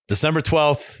December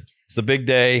 12th. It's a big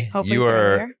day. Hopefully You it's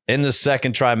are earlier. in the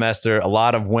second trimester. A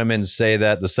lot of women say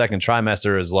that the second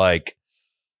trimester is like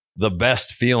the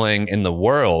best feeling in the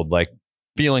world, like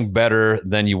feeling better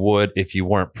than you would if you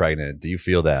weren't pregnant. Do you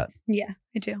feel that? Yeah,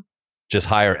 I do. Just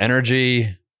higher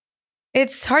energy?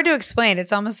 It's hard to explain.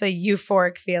 It's almost a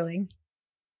euphoric feeling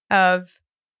of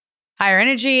higher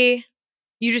energy.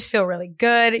 You just feel really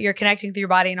good. You're connecting with your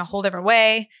body in a whole different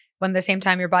way. When at the same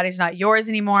time, your body's not yours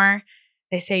anymore.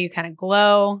 They say you kind of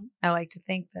glow. I like to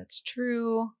think that's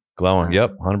true. Glowing.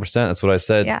 Yep. 100%. That's what I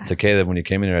said Yeah. to Caleb when you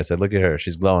came in here. I said, look at her.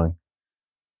 She's glowing.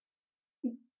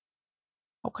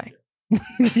 Okay,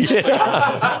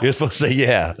 Yeah. You're supposed to say,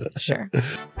 yeah. sure.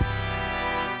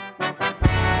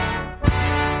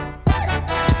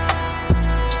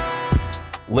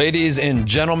 Ladies and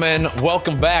gentlemen,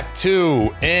 welcome back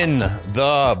to In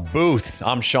the Booth.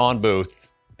 I'm Sean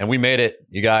Booth, and we made it,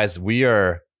 you guys. We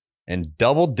are in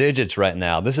double digits right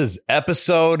now. This is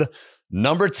episode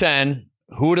number 10.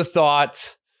 Who would have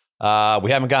thought?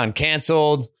 We haven't gotten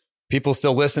canceled. People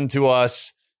still listen to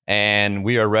us, and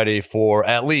we are ready for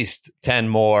at least 10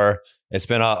 more. It's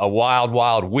been a wild,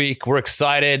 wild week. We're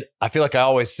excited. I feel like I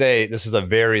always say this is a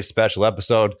very special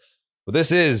episode. But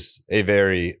this is a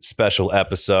very special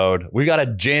episode. We got a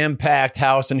jam-packed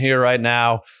house in here right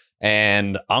now,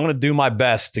 and I'm going to do my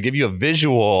best to give you a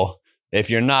visual if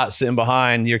you're not sitting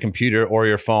behind your computer or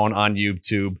your phone on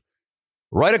YouTube.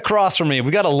 Right across from me,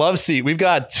 we got a love seat. We've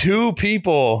got two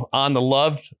people on the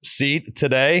love seat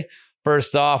today.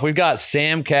 First off, we've got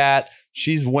Sam Cat.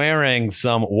 She's wearing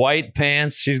some white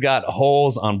pants. She's got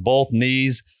holes on both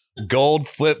knees, gold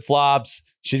flip-flops.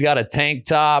 She's got a tank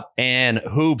top and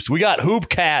hoops. We got Hoop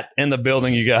Cat in the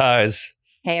building, you guys.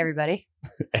 Hey, everybody.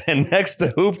 And next to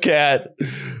Hoop Cat,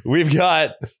 we've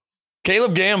got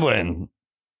Caleb Gamblin.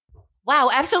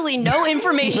 Wow, absolutely no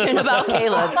information about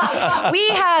Caleb. We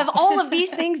have all of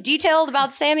these things detailed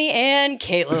about Sammy and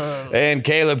Caleb. And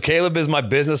Caleb is my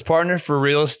business partner for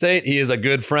real estate. He is a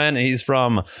good friend. And he's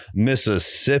from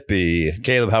Mississippi.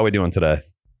 Caleb, how are we doing today?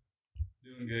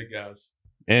 Doing good, guys.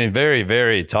 And a very,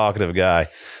 very talkative guy.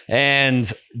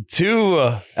 And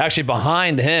actually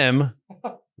behind him,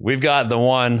 we've got the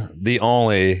one, the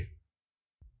only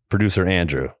producer,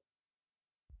 Andrew.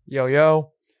 Yo,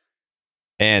 yo.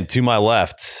 And to my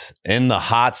left, in the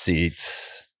hot seat,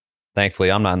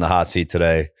 thankfully I'm not in the hot seat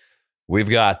today, we've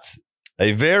got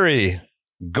a very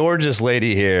gorgeous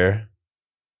lady here,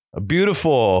 a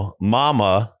beautiful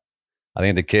mama. I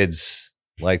think the kids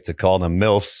like to call them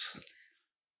MILFs.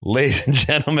 Ladies and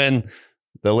gentlemen,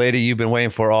 the lady you've been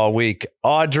waiting for all week,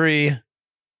 Audrey,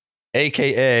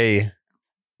 a.k.a.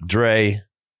 Dre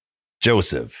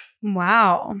Joseph.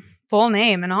 Wow. Full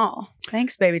name and all.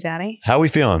 Thanks, baby daddy. How we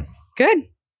feeling? Good.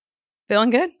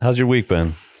 Feeling good. How's your week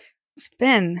been? It's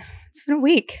been a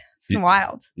week. It's been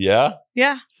wild. Yeah?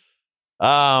 Yeah.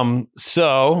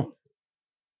 So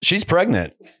she's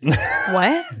pregnant.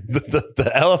 What?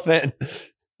 The elephant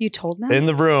You told them? in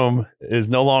the room is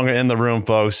no longer in the room,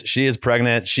 folks. She is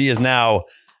pregnant. She is now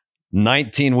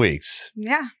 19 weeks.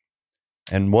 Yeah.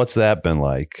 And what's that been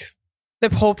like? The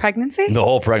whole pregnancy? The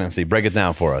whole pregnancy. Break it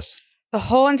down for us. The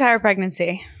whole entire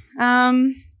pregnancy.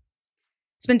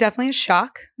 It's been definitely a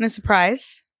shock and a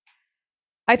surprise.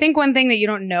 I think one thing that you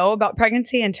don't know about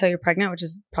pregnancy until you're pregnant, which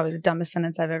is probably the dumbest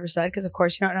sentence I've ever said, because of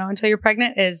course you don't know until you're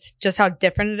pregnant, is just how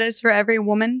different it is for every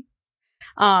woman.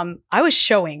 I was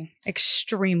showing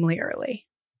extremely early.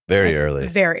 Very early.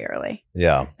 Very early.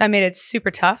 Yeah. That made it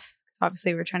super tough.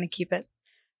 Obviously, we were trying to keep it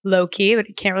low key, but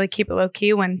you can't really keep it low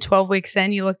key when 12 weeks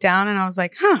in, you look down and I was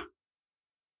like, that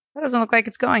doesn't look like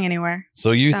it's going anywhere. So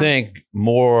you think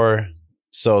more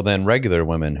so than regular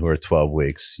women who are 12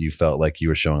 weeks, you felt like you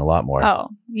were showing a lot more. Oh,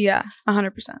 yeah,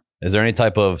 100%. Is there any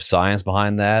type of science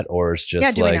behind that, or it's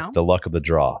just do we like know? the luck of the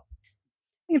draw?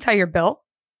 I think it's how you're built.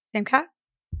 Same cat.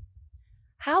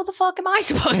 How the fuck am I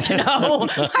supposed to know?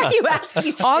 Why are you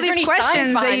asking? All Is there these any science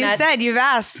questions that behind you said, you've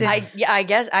asked. I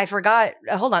guess I forgot.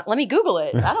 Hold on. Let me Google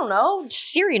it. I don't know.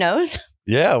 Siri knows.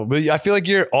 Yeah, but I feel like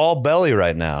you're all belly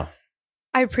right now.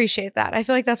 I appreciate that. I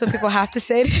feel like that's what people have to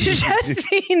say to just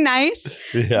be nice.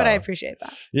 Yeah. But I appreciate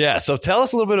that. Yeah. So tell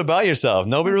us a little bit about yourself.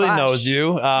 Nobody really gosh. knows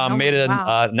you. Made an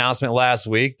wow. announcement last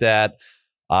week that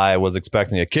I was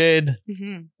expecting a kid,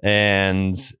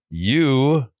 and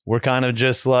you were kind of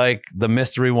just like the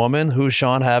mystery woman who's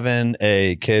Sean having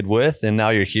a kid with, and now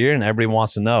you're here, and everybody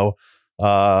wants to know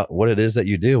what it is that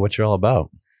you do, what you're all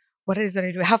about. What is it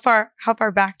I do? How far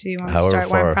back do you want to However start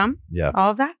where far. I'm from? Yeah.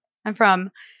 All of that? I'm from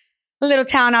a little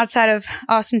town outside of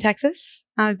Austin, Texas.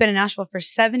 I've been in Nashville for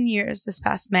 7 years this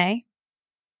past May.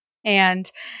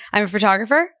 And I'm a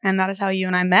photographer, and that is how you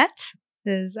and I met.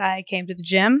 is I came to the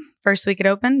gym first week it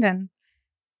opened, and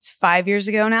it's 5 years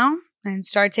ago now, and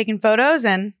started taking photos,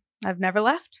 and I've never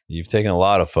left. You've taken a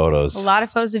lot of photos. A lot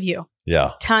of photos of you.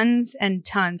 Yeah. Tons and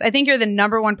tons. I think you're the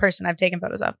number one person I've taken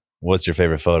photos of. What's your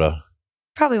favorite photo?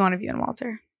 Probably one of you and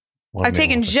Walter. What I've do you mean,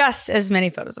 taken Walter? just as many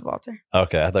photos of Walter.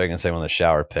 Okay, I thought you were gonna say one of the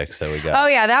shower pics that we got. Oh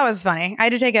yeah, that was funny. I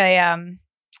had to take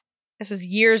this was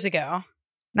years ago,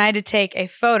 and I had to take a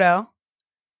photo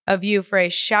of you for a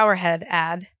showerhead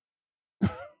ad.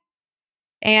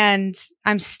 And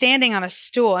I'm standing on a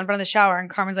stool in front of the shower, and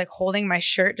Carmen's like holding my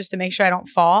shirt just to make sure I don't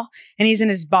fall. And he's in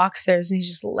his boxers, and he's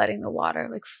just letting the water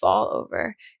like fall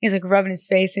over. He's like rubbing his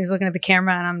face, and he's looking at the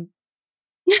camera, and I'm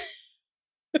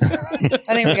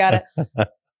I think we got it.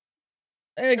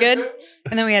 Very good.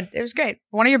 And then it was great.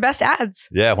 One of your best ads.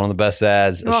 Yeah, one of the best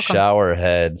ads, a You're welcome.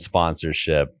 showerhead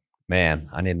sponsorship. Man,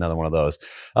 I need another one of those.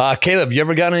 Caleb, you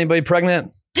ever got anybody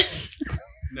pregnant?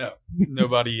 No,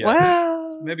 nobody yet.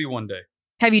 Well, Maybe one day.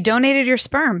 have you donated your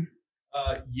sperm?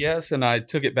 Yes, and I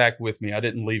took it back with me. I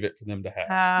didn't leave it for them to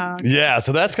have. Yeah,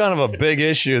 so that's kind of a big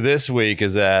issue this week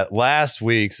is that last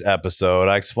week's episode,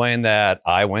 I explained that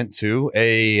I went to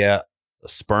a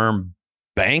sperm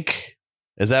bank.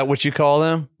 Is that what you call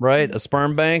them, right? A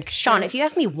sperm bank? Sean, if you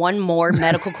ask me one more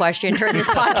medical question during this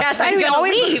podcast, I'm We going to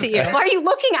always look leave. at you. Why are you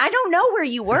looking? I don't know where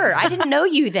you were. I didn't know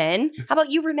you then. How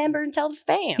about you remember and tell the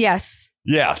fam? Yes.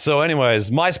 Yeah, so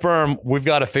anyways, my sperm, we've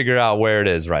got to figure out where it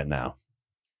is right now.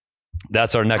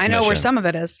 That's our next I know mission. where some of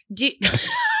it is. Do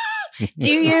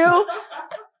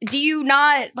you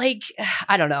not like,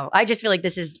 I don't know. I just feel like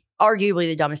this is arguably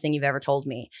the dumbest thing you've ever told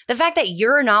me. The fact that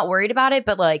you're not worried about it,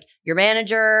 but like your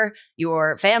manager,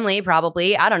 your family,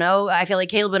 probably, I don't know. I feel like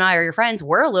Caleb and I are your friends.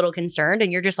 We're a little concerned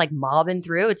and you're just like mobbing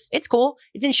through. It's cool.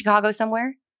 It's in Chicago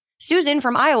somewhere. Susan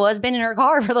from Iowa has been in her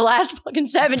car for the last fucking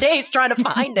 7 days trying to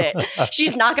find it.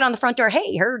 She's knocking on the front door.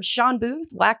 Hey, heard Sean Booth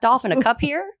whacked off in a cup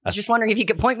here. I was just wondering if you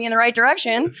could point me in the right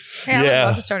direction. Hey, I would Yeah.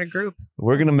 love to start a group.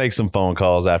 We're going to make some phone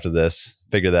calls after this,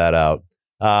 figure that out.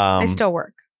 They still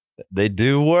work. They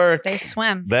do work. They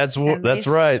swim. That's And that's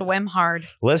they right. Swim hard.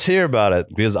 Let's hear about it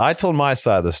because I told my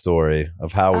side of the story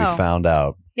of how we Oh. found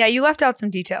out. Yeah, you left out some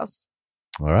details.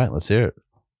 All right, let's hear it.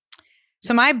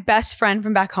 So my best friend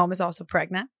from back home is also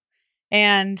pregnant.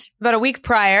 And about a week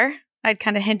prior, I'd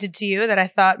kind of hinted to you that I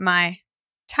thought my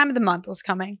time of the month was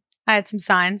coming. I had some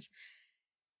signs.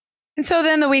 And so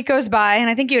then the week goes by, and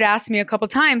I think you'd asked me a couple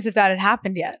times if that had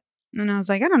happened yet. And I was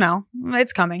like, I don't know.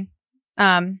 It's coming.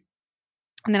 And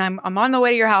then I'm on the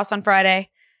way to your house on Friday,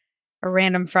 a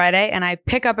random Friday, and I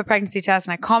pick up a pregnancy test,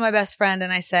 and I call my best friend,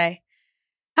 and I say,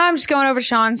 I'm just going over to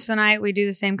Sean's for the night. We do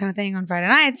the same kind of thing on Friday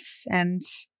nights. And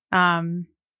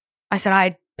I said,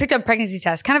 I picked up a pregnancy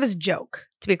test kind of as a joke,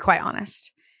 to be quite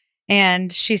honest.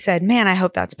 And she said, man, I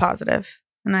hope that's positive.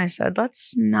 And I said,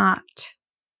 let's not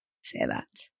say that.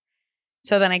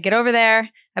 So then I get over there,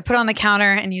 I put it on the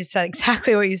counter, and you said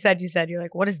exactly what you said. You said, you're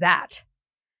like, what is that?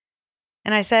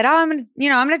 And I said, oh, I'm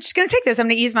just going to take this. I'm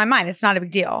going to ease my mind. It's not a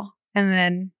big deal. And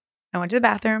then I went to the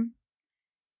bathroom.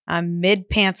 I'm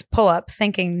mid-pants pull-up,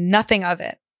 thinking nothing of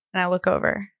it. And I look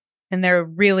over, and there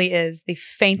really is the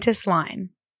faintest line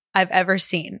I've ever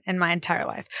seen in my entire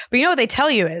life. But you know what they tell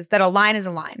you is that a line is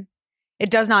a line. It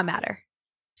does not matter.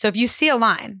 So if you see a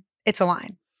line, it's a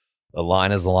line. A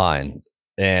line is a line.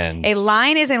 And A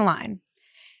line is a line.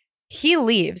 He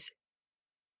leaves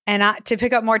to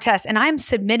pick up more tests, and I'm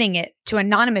submitting it to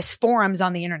anonymous forums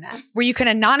on the internet where you can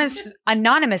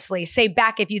anonymously say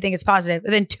back if you think it's positive.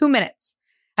 Within 2 minutes,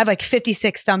 I have like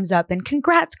 56 thumbs up and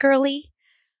congrats, girly.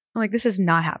 I'm like, this is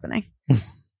not happening.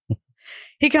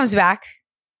 He comes back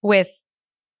with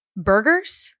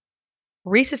burgers,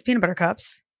 Reese's peanut butter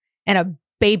cups, and a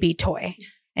baby toy.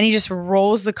 And he just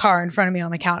rolls the car in front of me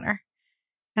on the counter.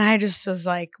 And I just was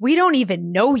like, we don't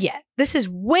even know yet. This is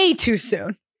way too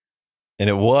soon. And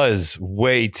it was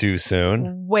way too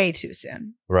soon, Way too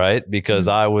soon. right? Because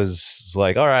I was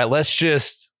like, all right, let's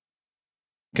just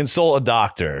consult a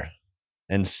doctor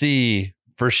and see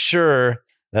for sure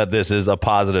that this is a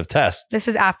positive test. This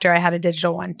is after I had a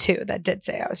digital one too that did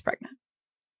say I was pregnant.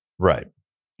 Right.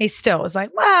 He still was like,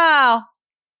 well,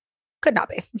 could not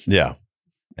be. Yeah.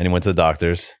 And he went to the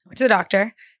doctors. Went to the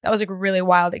doctor. That was like a really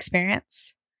wild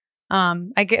experience.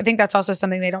 I think that's also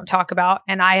something they don't talk about.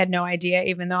 And I had no idea,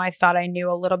 even though I thought I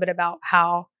knew a little bit about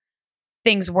how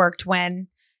things worked when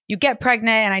you get pregnant.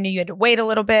 And I knew you had to wait a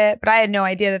little bit, but I had no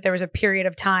idea that there was a period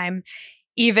of time,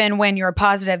 even when you're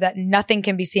positive, that nothing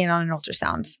can be seen on an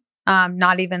ultrasound,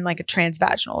 not even like a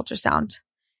transvaginal ultrasound.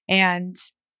 And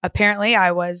apparently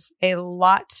I was a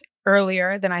lot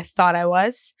earlier than I thought I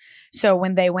was. So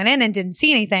when they went in and didn't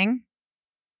see anything,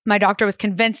 my doctor was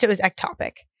convinced it was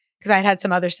ectopic. because I had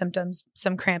some other symptoms,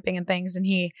 some cramping and things. And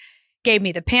he gave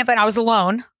me the pamphlet. I was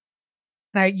alone.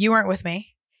 And you weren't with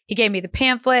me. He gave me the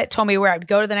pamphlet, told me where I would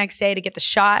go to the next day to get the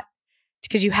shot,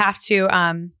 because you have to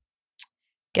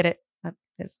get it.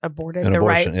 Is aborted the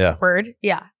right word?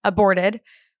 Yeah, aborted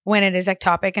when it is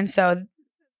ectopic. And so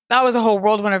that was a whole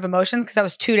whirlwind of emotions, because that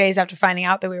was 2 days after finding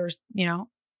out that we were,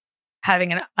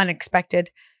 having an unexpected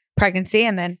pregnancy.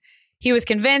 And then he was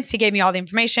convinced. He gave me all the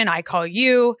information. I call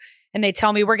you and they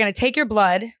tell me, we're going to take your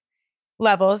blood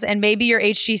levels and maybe your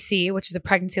HCC, which is the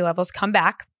pregnancy levels, come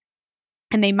back.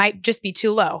 And they might just be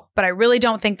too low, but I really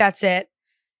don't think that's it.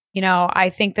 I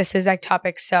think this is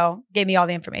ectopic. So gave me all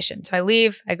the information. So I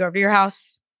leave, I go over to your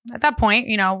house. At that point,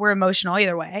 we're emotional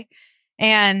either way.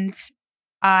 And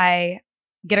I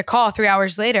get a call 3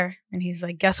 hours later and he's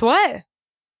like, guess what?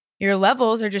 Your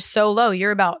levels are just so low.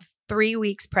 You're about 3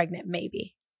 weeks pregnant,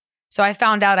 maybe. So I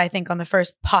found out, I think, on the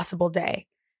first possible day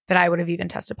that I would have even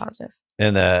tested positive.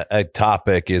 And the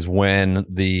ectopic is when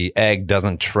the egg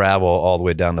doesn't travel all the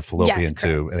way down the fallopian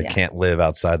tube and it can't live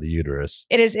outside the uterus.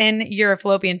 It is in your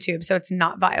fallopian tube, so it's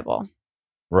not viable.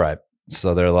 Right.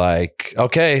 So they're like,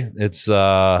 okay, it's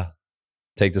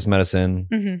take this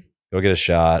medicine, go get a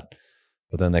shot.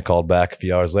 But then they called back a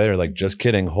few hours later, like, just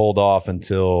kidding, hold off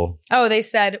until... Oh, they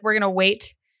said, we're going to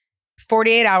wait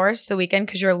 48 hours the weekend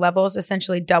because your levels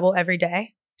essentially double every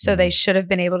day. So they should have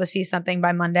been able to see something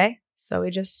by Monday. So we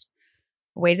just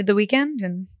waited the weekend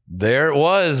and... There it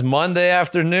was, Monday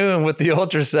afternoon with the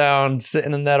ultrasound,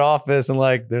 sitting in that office and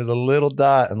like, there's a little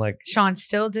dot and like... Sean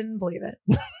still didn't believe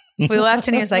it. We left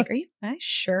and he was like, are you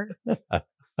sure?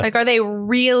 Like, are they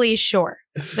really sure?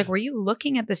 It's like, were you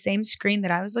looking at the same screen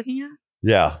that I was looking at?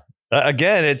 Yeah.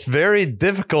 Again, it's very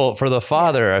difficult for the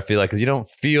father, I feel like, because you don't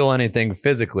feel anything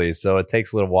physically. So it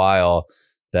takes a little while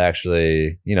to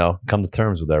actually, come to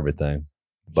terms with everything.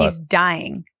 But he's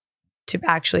dying to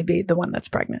actually be the one that's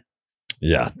pregnant.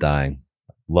 Yeah, dying.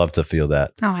 Love to feel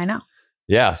that. Oh, I know.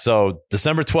 Yeah. So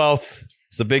December 12th,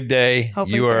 it's a big day.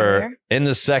 Hopefully you it's are earlier. In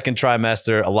the second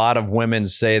trimester. A lot of women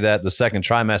say that the second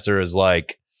trimester is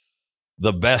like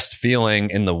the best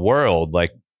feeling in the world.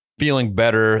 Like, feeling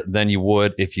better than you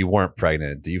would if you weren't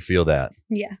pregnant. Do you feel that?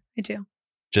 Yeah, I do.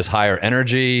 Just higher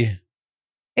energy?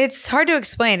 It's hard to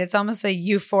explain. It's almost a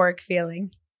euphoric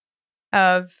feeling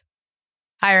of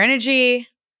higher energy.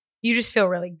 You just feel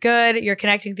really good. You're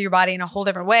connecting with your body in a whole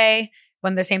different way.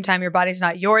 When at the same time, your body's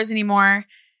not yours anymore.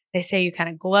 They say you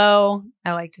kind of glow.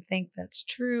 I like to think that's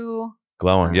true.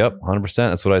 Glowing. Yep. 100%.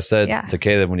 That's what I said to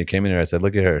Caleb when you came in here. I said,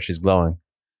 look at her. She's glowing.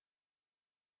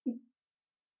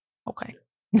 Okay.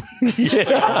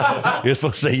 Yeah. You're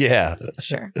supposed to say yeah.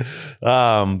 Sure.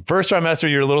 First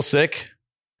trimester, you're a little sick.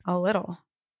 A little.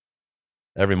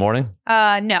 Every morning?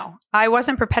 No. I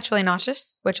wasn't perpetually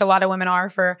nauseous, which a lot of women are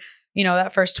for,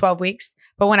 that first 12 weeks.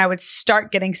 But when I would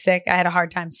start getting sick, I had a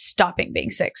hard time stopping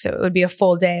being sick. So it would be a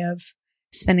full day of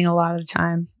spending a lot of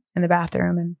time in the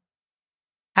bathroom and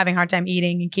having a hard time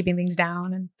eating and keeping things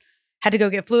down, and had to go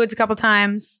get fluids a couple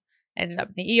times. Ended up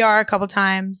in the ER a couple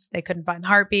times. They couldn't find the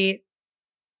heartbeat.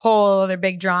 Whole other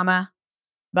big drama,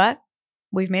 but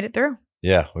we've made it through.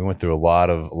 Yeah, we went through a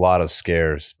lot of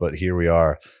scares, but here we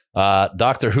are.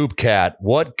 Dr. Hoopcat,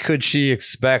 what could she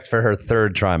expect for her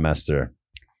third trimester?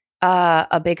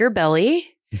 A bigger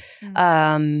belly,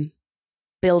 building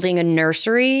a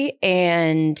nursery,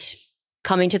 and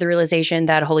coming to the realization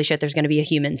that, holy shit, there's going to be a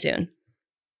human soon.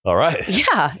 All right.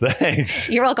 Yeah. Thanks.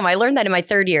 You're welcome. I learned that in my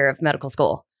third year of medical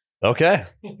school. Okay.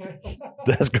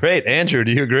 That's great. Andrew,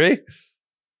 do you agree?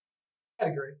 I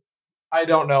agree. I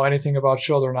don't know anything about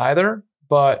children either,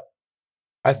 but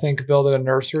I think building a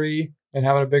nursery and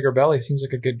having a bigger belly seems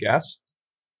like a good guess.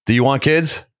 Do you want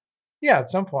kids? Yeah, at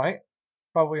some point.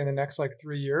 Probably in the next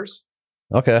 3 years.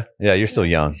 Okay. Yeah, you're still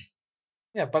young.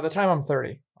 Yeah, by the time I'm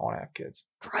 30, I want to have kids.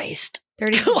 Christ.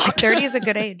 30 is a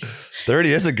good age.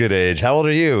 30 is a good age. How old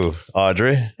are you,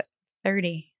 Audrey?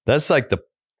 30. That's like the...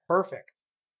 Perfect.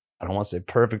 I don't want to say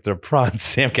perfect or prime.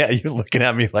 Sam Cat, you're looking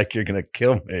at me like you're going to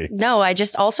kill me. No, I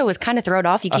just also was kind of thrown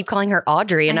off. You keep calling her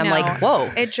Audrey, and I'm like,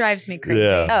 whoa. It drives me crazy.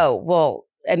 Yeah. Oh, well,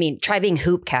 I mean, try being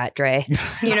Hoop Cat, Dre.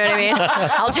 You know what I mean?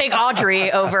 I'll take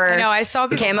Audrey over I saw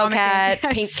people Camo Cat,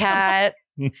 commenting. Pink Cat,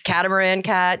 Catamaran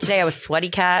Cat. Today I was Sweaty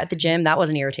Cat at the gym. That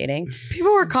wasn't irritating.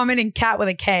 People were commenting cat with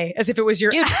a K as if it was your...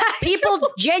 Dude, people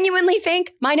genuinely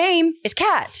think my name is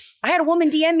Cat. I had a woman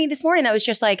DM me this morning that was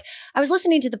just like, I was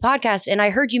listening to the podcast and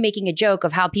I heard you making a joke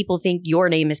of how people think your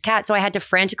name is Cat. So I had to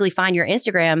frantically find your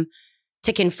Instagram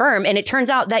to confirm. And it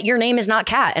turns out that your name is not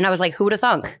Cat. And I was like, who would have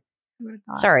thunk?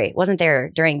 Sorry, wasn't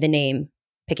there during the name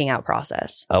picking out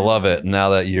process. I love it.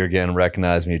 Now that you're getting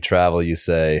recognized when you travel, you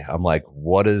say, I'm like,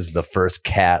 what is the first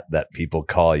cat that people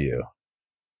call you?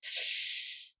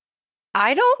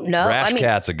 I don't know. Rash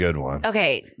Cat's a good one.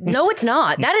 Okay. No, it's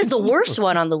not. That is the worst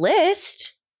one on the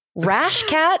list. Rash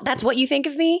Cat? That's what you think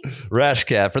of me? Rash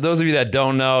Cat. For those of you that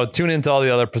don't know, tune into all the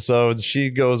other episodes. She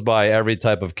goes by every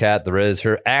type of cat there is.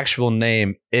 Her actual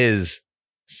name is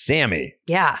Sammy.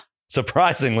 Yeah.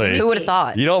 Surprisingly. Who would have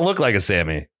thought? You don't look like a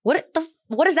Sammy. What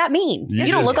does that mean? You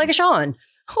You don't just- look like a Sean.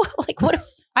 Like what?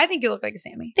 I think you look like a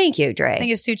Sammy. Thank you, I Dre.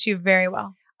 think it suits you very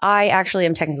well. I actually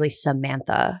am technically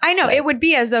Samantha. I know But- it would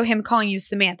be as though him calling you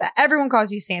Samantha. Everyone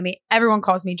calls you Sammy. Everyone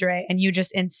calls me Dre, and you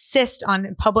just insist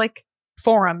on public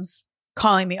forums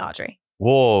calling me Audrey.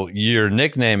 Well, your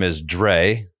nickname is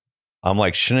Dre. I'm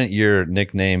like, shouldn't your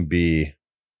nickname be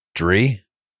Dree?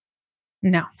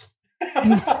 No,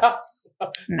 no,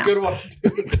 Good one.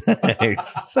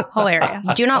 Thanks. hilarious.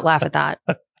 Do not laugh at that.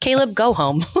 Caleb, go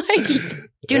home. Like,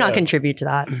 do not contribute to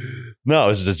that. No,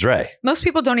 it's just Dre. Most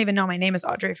people don't even know my name is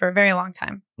Audrey for a very long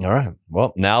time. All right.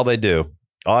 Well, now they do.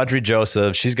 Audrey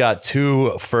Joseph. She's got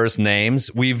 2 first names.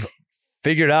 We've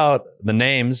figured out the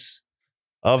names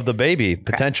of the baby,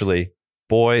 potentially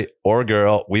boy or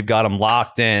girl. We've got them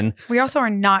locked in. We also are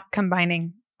not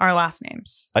combining our last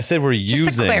names. I said we're Just to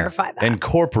using, clarify that.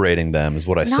 incorporating them is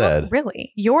what I Not said.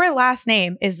 really. Your last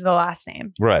name is the last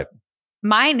name. Right.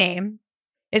 My name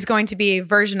is going to be a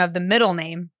version of the middle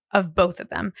name of both of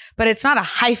them, but it's not a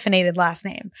hyphenated last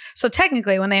name. So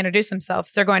technically, when they introduce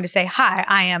themselves, they're going to say, "Hi,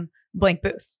 I am Blank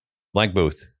Booth." Blank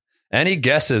Booth. Any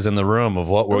guesses in the room of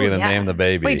what we're Oh, going to yeah. name the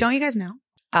baby? Wait, don't you guys know?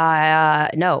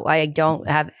 No, I don't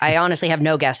have. I honestly have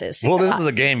no guesses. Well, this is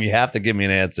a game. You have to give me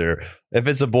an answer. If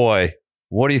it's a boy,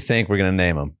 what do you think we're going to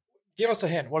name him? Give us a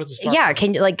hint. What is it? Start Yeah, with?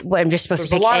 can you like? What, I'm just supposed There's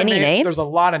to a pick lot of any names. name? There's a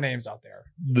lot of names out there.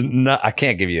 No, I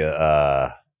can't give you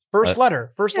First letter.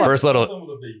 First letter. first letter.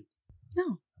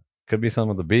 No. Could be something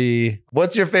with a B.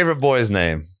 What's your favorite boy's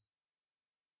name?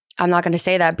 I'm not going to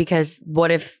say that because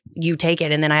what if you take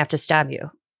it and then I have to stab you?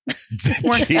 Jesus.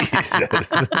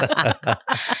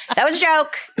 That was a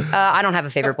joke. I don't have a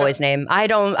favorite boy's name. I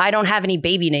don't have any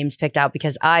baby names picked out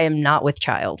because I am not with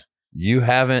child. You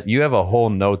have a whole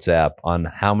notes app on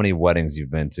how many weddings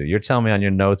you've been to. You're telling me on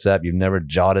your notes app you've never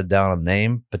jotted down a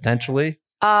name potentially?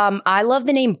 I love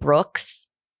the name Brooks.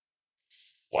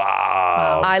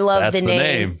 Wow. I love That's the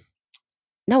name.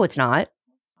 No, it's not.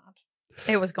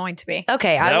 It was going to be.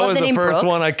 Okay, I That love was the the name first Brooks.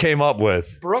 one I came up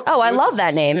with. Brooke Oh, I Booth love is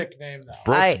that a name. Sick name though.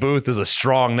 Brooks I- Booth is a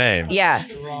strong name. Yeah.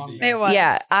 Strong It name. was.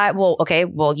 Yeah.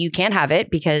 Well, you can't have it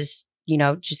because,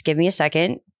 just give me a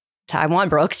second. I want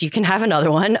Brooks. You can have another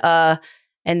one.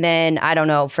 And then I don't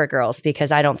know for girls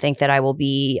because I don't think that I will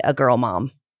be a girl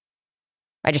mom.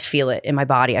 I just feel it in my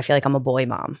body. I feel like I'm a boy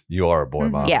mom. You are a boy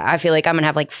Mhm. mom. Yeah. I feel like I'm going to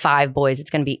have like 5 boys. It's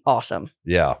going to be awesome.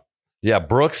 Yeah. Yeah.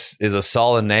 Brooks is a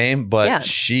solid name, but Yeah.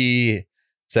 she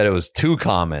said it was too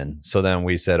common. So then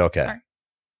we said, okay. Sorry.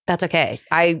 That's okay.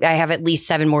 I have at least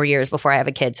 7 more years before I have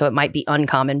a kid. So it might be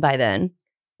uncommon by then.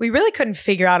 We really couldn't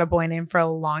figure out a boy name for a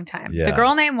long time. Yeah. The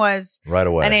girl name was Right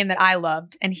away. a name that I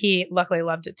loved, and he luckily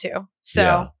loved it too. So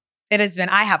Yeah. it has been,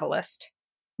 I have a list,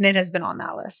 and it has been on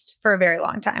that list for a very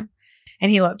long time, and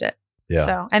he loved it. Yeah.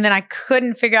 So, and then I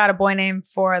couldn't figure out a boy name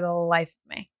for the life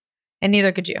of me, and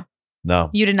neither could you. No,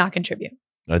 You did not contribute.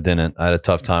 I didn't. I had a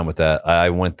tough time with that. I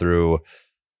went through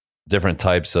different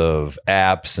types of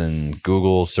apps and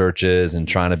Google searches and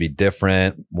trying to be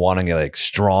different, wanting a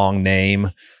strong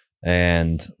name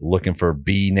and looking for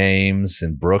B names,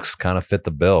 and Brooks kind of fit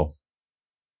the bill.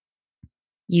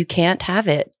 You can't have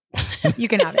it. You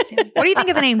can have it, Sammy. What do you think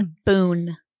of the name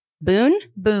Boone? Boone?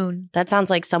 Boone. That sounds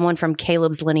like someone from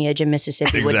Caleb's lineage in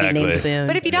Mississippi would be Exactly. named Boone.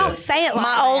 But if you don't say it like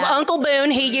my old that- Uncle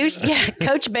Boone,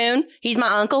 Coach Boone. He's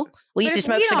my uncle. We used But to if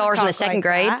smoke we don't cigars in the talk second like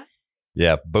grade. that-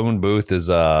 Yeah, Boone Booth is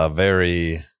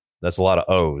that's a lot of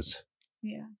O's.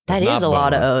 Yeah. That It's is not a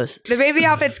lot of Boone. O's. The baby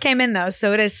outfits came in though,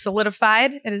 so it is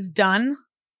solidified. It is done,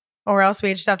 or else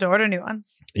we just have to order new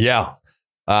ones. Yeah.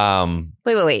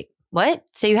 Wait. What?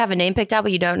 So you have a name picked out,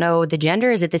 but you don't know the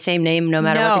gender? Is it the same name no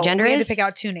matter what the gender we had is? to pick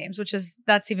out 2 names,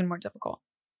 that's even more difficult.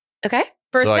 Okay.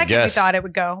 For So a I second, we guess- thought it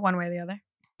would go one way or the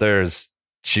other.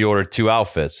 She ordered 2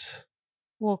 outfits.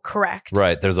 Well, correct.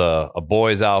 Right. There's a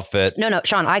boy's outfit. No,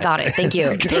 Sean, I got it. Thank you.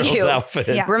 Thank Girl's you. outfit.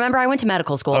 Yeah. Remember, I went to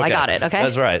medical school. I Okay. got it. Okay.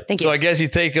 That's right. Thank So you. I guess you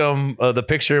take them the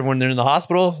picture when they're in the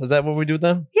hospital. Is that what we do with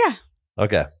them? Yeah.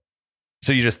 Okay.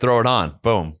 So you just throw it on.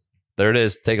 Boom. There it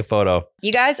is. Take a photo.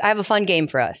 You guys, I have a fun game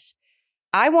for us.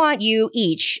 I want you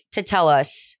each to tell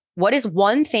us what is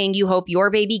one thing you hope your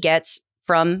baby gets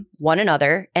from one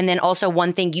another, and then also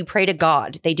one thing you pray to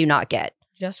God they do not get.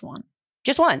 Just one.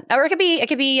 Just one. Or it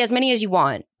could be as many as you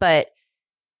want, but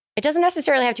it doesn't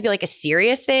necessarily have to be like a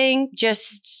serious thing.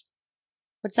 Just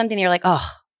what's something that you're like, oh,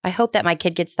 I hope that my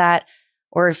kid gets that.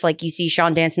 Or if like you see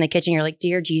Sean dance in the kitchen, you're like,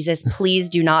 dear Jesus, please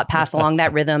do not pass along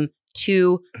that rhythm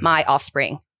to my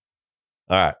offspring.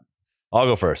 All right. I'll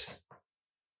go first.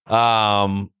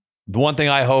 The one thing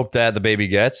I hope that the baby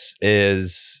gets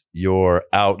is your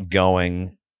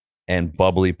outgoing and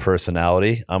bubbly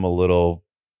personality. I'm a little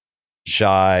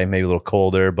shy, maybe a little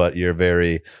colder, but you're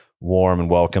very warm and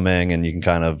welcoming, and you can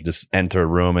kind of just enter a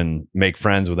room and make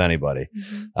friends with anybody.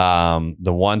 The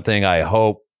one thing I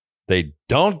hope they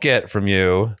don't get from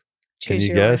you, Choose can you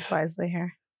your guess? words wisely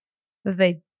here.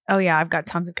 Oh yeah, I've got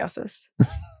tons of guesses.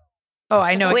 Oh,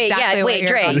 I know exactly what you're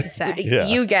Dre, about to say. Yeah.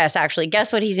 You guess, actually.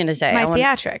 Guess what he's going to say. My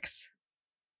theatrics.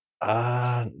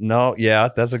 No, yeah,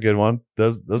 that's a good one.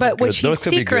 Those are But good. which he Those could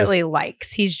be good. secretly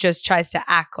likes. He's just tries to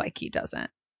act like he doesn't.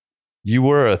 You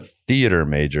were a theater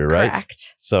major, right?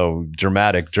 Correct. So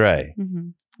dramatic Dre. Mm-hmm.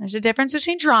 There's a difference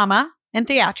between drama and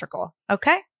theatrical.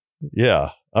 Okay. Yeah.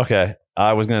 Okay.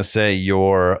 I was going to say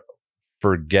your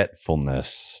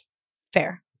forgetfulness.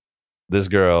 Fair. This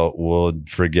girl would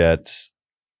forget,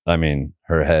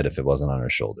 her head if it wasn't on her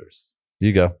shoulders.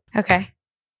 You go. Okay.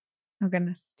 Oh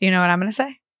goodness. Do you know what I'm going to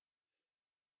say?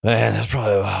 Man, there's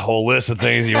probably a whole list of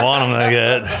things you want them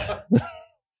to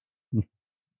get.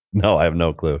 No, I have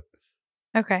no clue.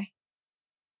 Okay.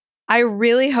 I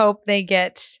really hope they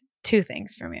get two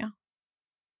things from you.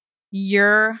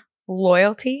 Your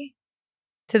loyalty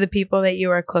to the people that you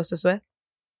are closest with.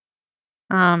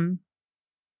 And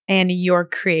your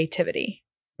creativity.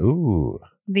 Ooh.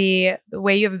 The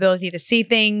way you have ability to see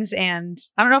things. And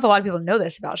I don't know if a lot of people know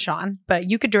this about Sean, but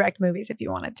you could direct movies if you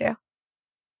wanted to.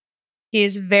 He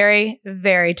is very,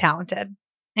 very talented.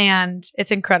 And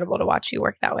it's incredible to watch you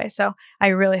work that way. So I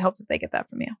really hope that they get that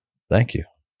from you. Thank you.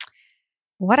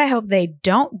 What I hope they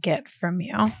don't get from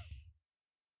you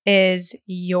is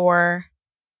your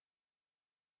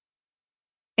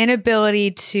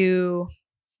inability to,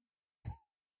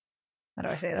 how do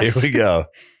I say this? Here we go.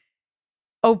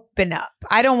 Open up.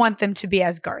 I don't want them to be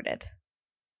as guarded.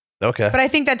 Okay. But I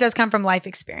think that does come from life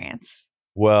experience.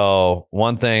 Well,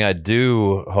 one thing I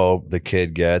do hope the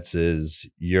kid gets is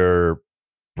your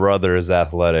brother's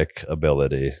athletic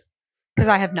ability. Because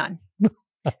I have none.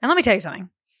 And let me tell you something.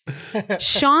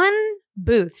 Sean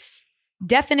Booth's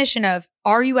definition of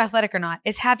are you athletic or not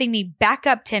is having me back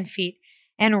up 10 feet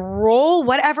and roll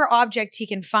whatever object he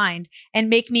can find and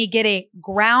make me get a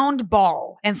ground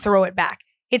ball and throw it back.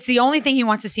 It's the only thing he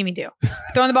wants to see me do.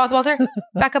 Throwing the ball at Walter,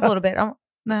 back up a little bit. I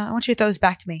want you to throw this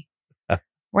back to me.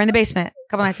 We're in the basement a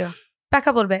couple nights ago. Back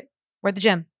up a little bit. We're at the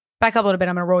gym. Back up a little bit.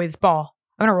 I'm going to roll you this ball.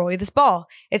 I'm going to roll you this ball.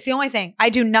 It's the only thing. I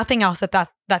do nothing else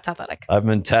that's athletic. I've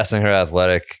been testing her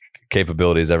athletic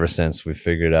capabilities ever since we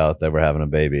figured out that we're having a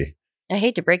baby. I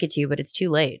hate to break it to you, but it's too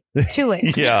late. Too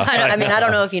late. Yeah. I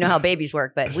don't know if you know how babies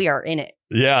work, but we are in it.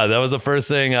 Yeah, that was the first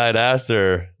thing I'd asked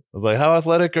her. I was like, how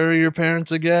athletic are your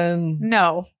parents again?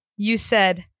 No, you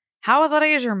said, how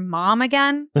athletic is your mom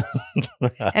again?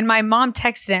 And my mom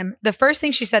texted him. The first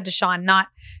thing she said to Sean, not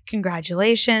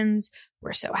congratulations.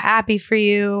 We're so happy for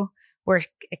you. We're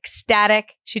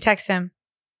ecstatic. She texts him,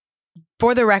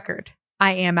 for the record,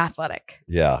 I am athletic.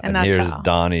 Yeah. And And that's here's how.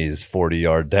 Donnie's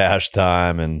 40-yard dash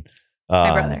time. And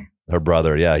My brother. her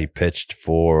brother, yeah, he pitched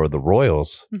for the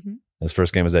Royals. Mhm. His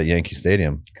first game was at Yankee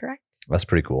Stadium. Correct. That's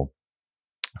pretty cool.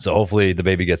 So hopefully the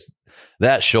baby gets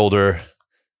that shoulder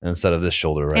instead of this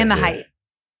shoulder right And the here. height.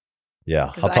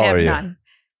 Yeah. 'Cause How I tall have are you? none.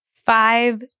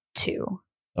 5'2".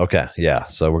 Okay. Yeah.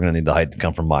 So we're going to need the height to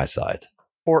come from my side.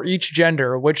 For each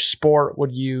gender, which sport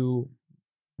would you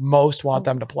most want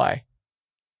them to play?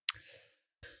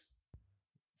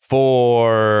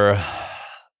 For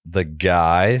the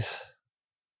guys,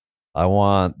 I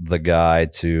want the guy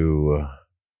to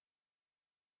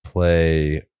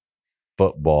play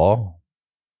football,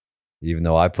 even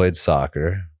though I played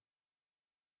soccer,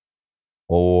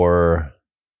 or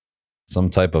some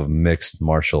type of mixed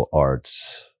martial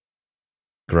arts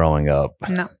growing up.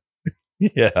 No.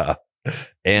 Yeah.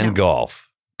 And No. golf.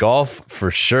 Golf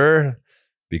for sure,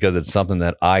 because it's something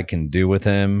that I can do with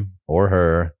him or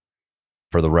her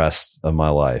for the rest of my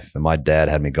life. And my dad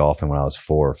had me golfing when I was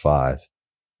 4 or 5.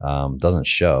 Doesn't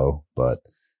show, but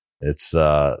it's,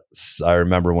 I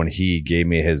remember when he gave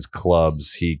me his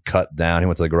clubs, he went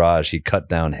to the garage, he cut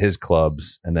down his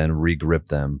clubs and then re-gripped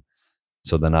them.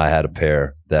 So then I had a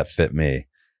pair that fit me.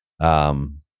 For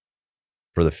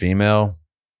the female,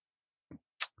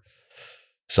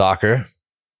 soccer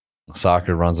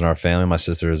runs in our family. My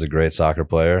sister is a great soccer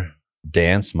player.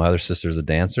 Dance. My other sister is a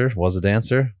dancer, was a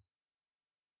dancer.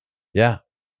 Yeah.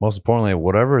 most importantly,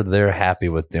 whatever they're happy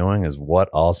with doing is what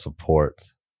I'll support.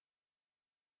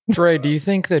 Dre, do you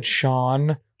think that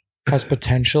Sean has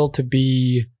potential to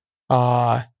be,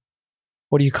 what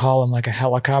do you call him, like a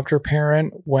helicopter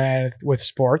parent with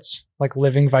sports, like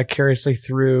living vicariously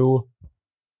through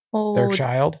their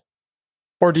child?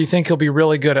 Or do you think he'll be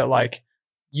really good at like,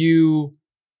 you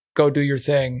go do your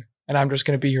thing and I'm just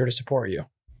going to be here to support you?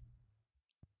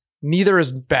 Neither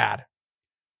is bad,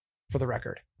 for the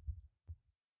record.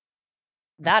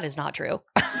 That is not true.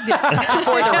 For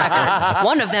the record,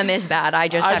 one of them is bad. I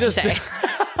just have to say.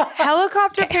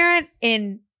 Helicopter parent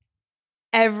in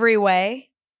every way,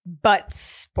 but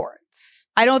sports.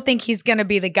 I don't think he's going to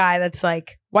be the guy that's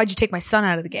like, why'd you take my son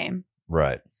out of the game?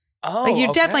 Right. Oh, Like, you're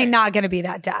okay. definitely not going to be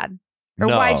that dad. Or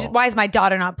No. why is my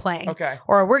daughter not playing? Okay.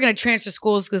 Or we're going to transfer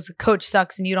schools because the coach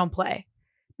sucks and you don't play.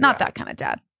 Not Yeah. that kind of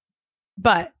dad.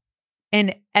 But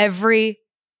in every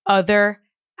other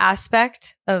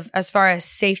aspect of as far as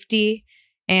safety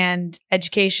and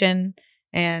education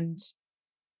and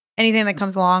anything that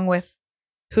comes along with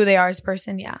who they are as a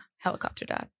person, yeah, helicopter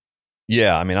dad.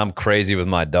 Yeah, I mean, I'm crazy with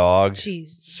my dog, Jeez.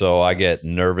 so I get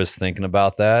nervous thinking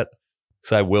about that.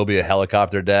 Because I will be a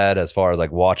helicopter dad as far as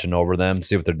like watching over them,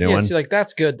 see what they're doing. Yeah, see, like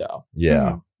that's good though.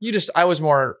 Yeah. I was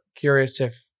more curious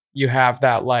if you have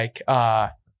that like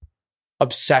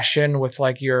obsession with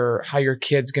like how your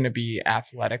kid's going to be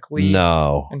athletically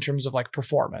No. in terms of like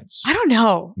performance. I don't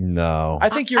know. No. I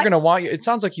think you're going to want, it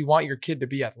sounds like you want your kid to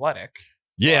be athletic.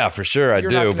 Yeah, for sure I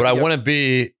You're not do. gonna But I get- wouldn't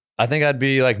be, I think I'd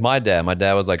be like my dad. My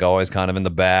dad was like always kind of in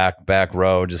the back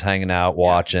row, just hanging out,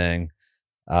 watching.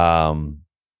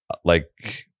 Like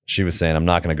she was saying, I'm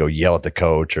not going to go yell at the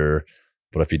coach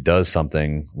but if he does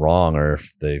something wrong or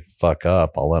if they fuck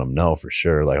up, I'll let him know for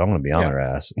sure. Like I'm going to be on Yeah. their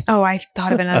ass. Oh, I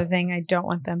thought of another thing I don't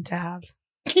want them to have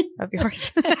of yours.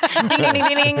 Ding, ding, ding,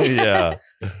 ding, ding. Yeah.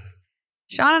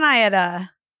 Sean and I had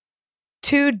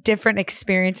 2 different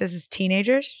experiences as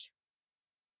teenagers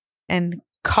and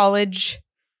college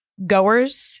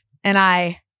goers, and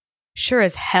I sure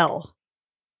as hell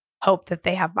hope that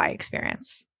they have my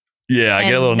experience. Yeah, I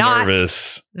get a And little not-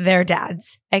 nervous. Their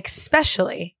dads,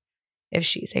 especially if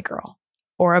she's a girl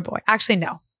or a boy. Actually,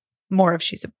 no, more if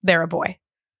they're a boy.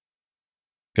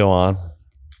 Go on.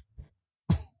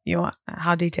 You want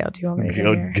how detailed do you want me to get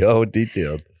here? Go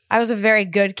detailed. I was a very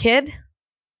good kid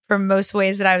for most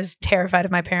ways that I was terrified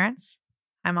of my parents.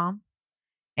 Hi, Mom.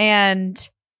 And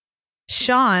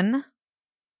Sean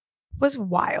was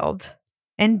wild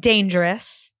and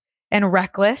dangerous and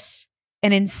reckless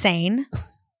and insane.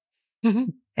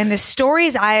 And the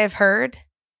stories I have heard,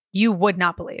 you would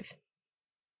not believe.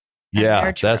 And Yeah,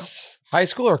 they're true. that's High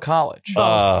school or college?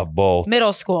 both.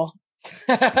 Middle school.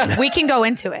 We can go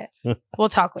into it. We'll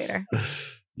talk later.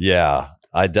 Yeah,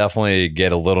 I definitely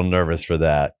get a little nervous for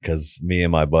that because me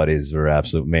and my buddies were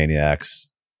absolute maniacs.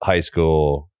 High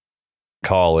school,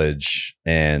 college,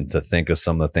 and to think of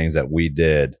some of the things that we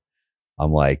did,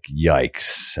 I'm like,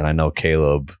 yikes. And I know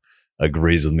Caleb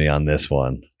agrees with me on this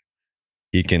one.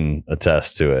 He can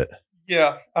attest to it.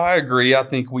 Yeah, I agree. I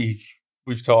think we've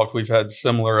talked, we've had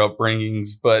similar upbringings,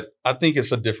 but I think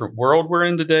it's a different world we're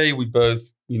in today. We both,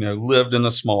 lived in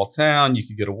a small town. You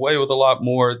could get away with a lot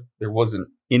more. There wasn't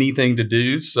anything to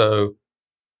do. So,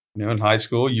 in high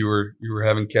school, you were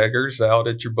having keggers out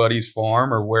at your buddy's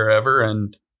farm or wherever.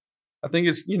 And I think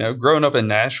it's, growing up in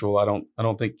Nashville, I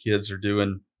don't think kids are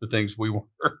doing the things we were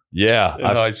Yeah, in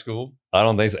high school. I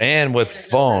don't think so. And with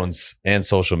phones and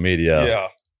social media.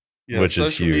 Yeah. Which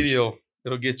is social huge. media,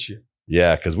 it'll get you.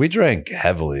 Yeah, because we drank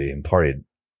heavily and partied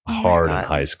Oh my hard in God.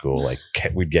 high school. Like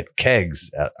we'd get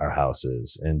kegs at our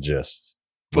houses and just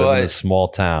live in a But- small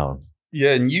town.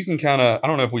 Yeah, and you can kind of, I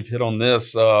don't know if we've hit on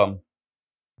this.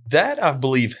 That I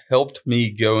believe helped me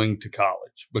going to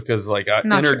college because I Not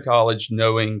entered true. college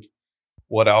knowing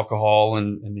what alcohol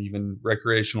and even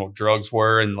recreational drugs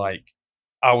were. And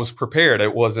I was prepared.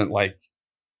 It wasn't like,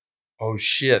 oh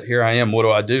shit, here I am. What do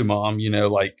I do, Mom?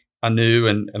 I knew.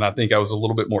 And I think I was a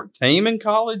little bit more tame in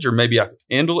college, or maybe I could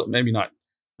handle it. Maybe not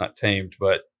tamed,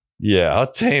 but Yeah, how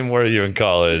tame were you in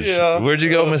college? Yeah. Where'd you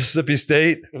go, Mississippi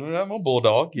State? I'm a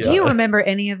bulldog. Yeah. Do you remember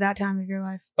any of that time of your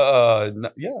life?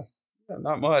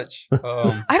 Not much.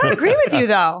 I don't agree with you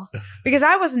though, because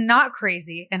I was not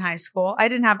crazy in high school. I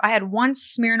had one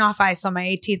Smirnoff Ice on my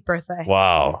 18th birthday,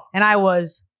 Wow. and I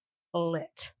was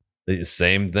lit. The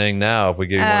same thing now. If we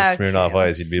gave you one Okay, Smirnoff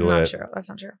Ice, you'd be that's not lit. true. That's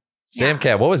not true. Sam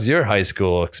Cat, what was your high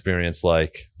school experience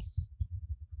like?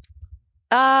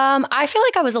 I feel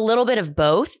like I was a little bit of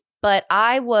both, but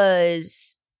I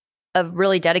was a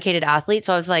really dedicated athlete.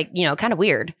 So I was like, kind of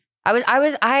weird.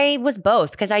 I was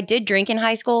both because I did drink in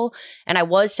high school and I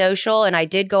was social and I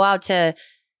did go out to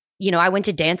I went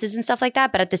to dances and stuff like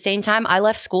that. But at the same time, I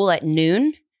left school at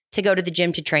noon to go to the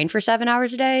gym to train for 7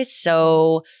 hours a day.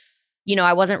 So,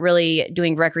 I wasn't really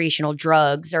doing recreational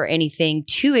drugs or anything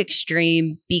too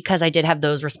extreme because I did have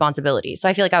those responsibilities. So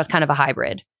I feel like I was kind of a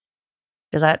hybrid.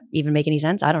 Does that even make any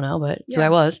sense? I don't know, but it's who I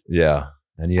was. Yeah.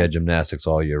 And you had gymnastics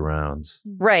all year round.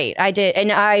 Right. I did.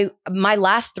 And my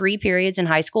last 3 periods in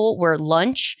high school were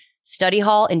lunch, study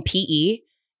hall, and PE.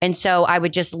 And so I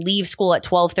would just leave school at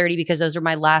 12:30 because those were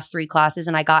my last 3 classes.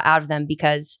 And I got out of them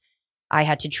because I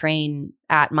had to train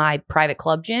at my private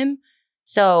club gym.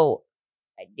 So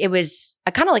it was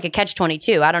kind of like a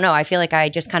catch-22. I don't know. I feel like I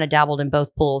just kind of dabbled in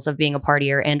both pools of being a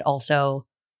partier and also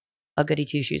a goody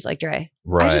two-shoes like Dre.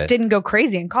 Right. I just didn't go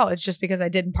crazy in college just because I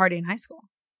didn't party in high school.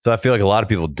 So I feel like a lot of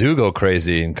people do go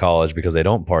crazy in college because they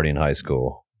don't party in high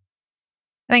school.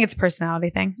 I think it's a personality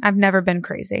thing. I've never been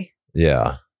crazy.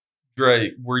 Yeah.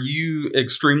 Dre, were you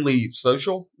extremely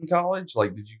social in college?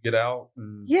 Like, did you get out?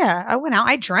 Yeah, I went out.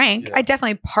 I drank. Yeah. I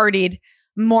definitely partied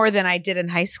more than I did in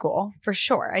high school, for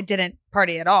sure. I didn't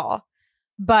party at all.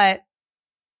 But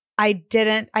I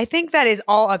think that is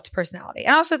all up to personality.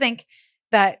 And I also think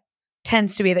that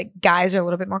tends to be that guys are a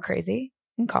little bit more crazy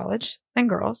in college than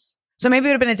girls. So maybe it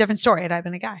would have been a different story had I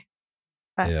been a guy.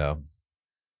 Yeah.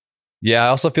 Yeah. I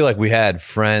also feel like we had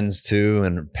friends too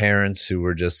and parents who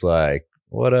were just like,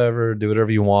 whatever, do whatever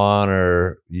you want,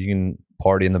 or you can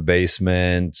party in the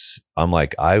basement. I'm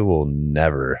like, I will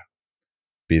never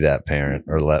be that parent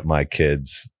or let my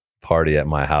kids party at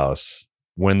my house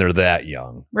when they're that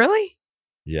young. Really?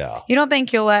 Yeah. You don't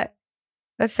think you'll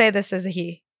let's say this is a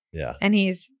he, Yeah. and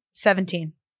he's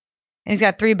 17 and he's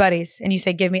got 3 buddies, and you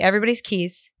say, give me everybody's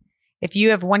keys. If you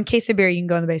have 1 case of beer, you can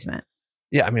go in the basement.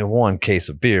 Yeah, I mean, 1 case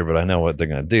of beer, but I know what they're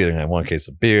going to do. They're going to have 1 case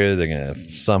of beer. They're going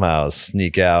to somehow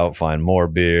sneak out, find more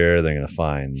beer. They're going to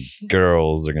find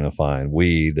girls. They're going to find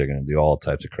weed. They're going to do all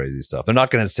types of crazy stuff. They're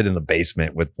not going to sit in the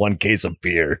basement with 1 case of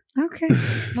beer. Okay.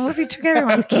 Well, if you took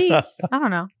everyone's keys, I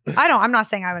don't know. I'm not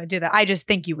saying I would do that. I just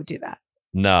think you would do that.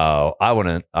 No, I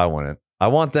wouldn't. I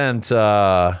want them to,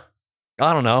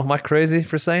 I don't know. Am I crazy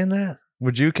for saying that?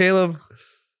 Would you, Caleb?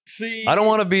 See, I don't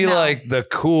want to be No. like the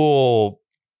cool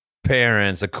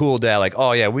parents, a cool dad, like,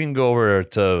 oh yeah, we can go over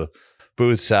to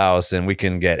Booth's house and we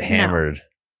can get hammered.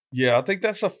 Yeah, I think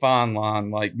that's a fine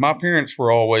line. Like, my parents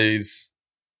were always,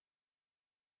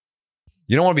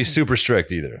 You don't want to be super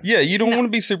strict either. yeah, you don't No. want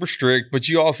to be super strict, but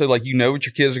you also, like, what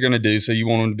your kids are going to do. So you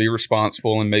want them to be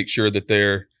responsible and make sure that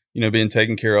they're, being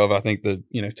taken care of. I think the,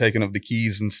 taking of the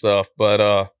keys and stuff. But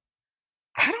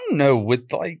I don't know,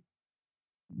 with like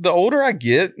the older I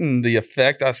get and the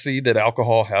effect I see that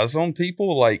alcohol has on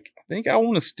people, like, I think I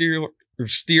want to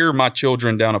steer my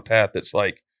children down a path that's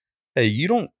like, hey, you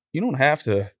don't have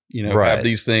to, Right. have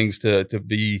these things to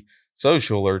be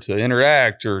social or to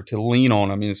interact or to lean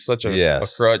on. I mean, it's such a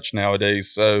Yes. crutch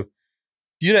nowadays. So if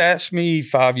you'd asked me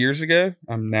 5 years ago,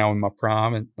 I'm now in my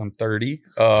prime and I'm 30.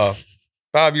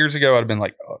 5 years ago, I'd have been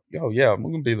like, oh yeah, I'm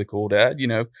going to be the cool dad.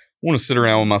 I want to sit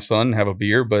around with my son and have a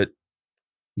beer. But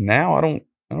now I don't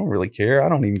really care. I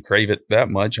don't even crave it that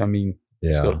much. I mean,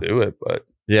 still do it, but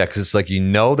Yeah, because it's like,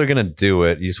 they're going to do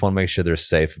it. You just want to make sure they're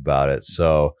safe about it.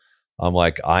 So I'm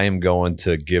like, I am going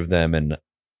to give them an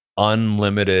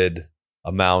unlimited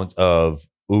amount of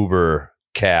Uber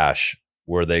cash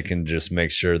where they can just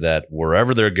make sure that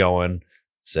wherever they're going,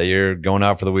 say you're going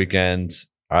out for the weekend,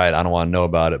 all right, I don't want to know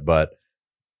about it, but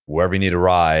wherever you need a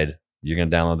ride, you're going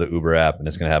to download the Uber app and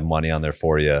it's going to have money on there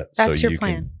for you. That's so your you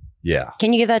plan. Can, yeah.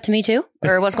 Can you give that to me too?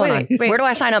 Or what's going on? Wait. Where do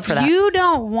I sign up for that? You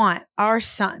don't want our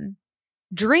son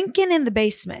drinking in the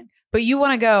basement, but you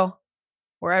want to go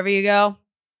wherever you go.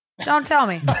 Don't tell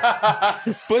me.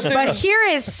 But here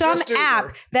is some Just Uber.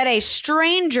 app that a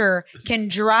stranger can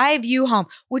drive you home.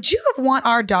 Would you want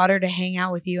our daughter to hang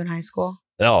out with you in high school?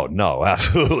 No,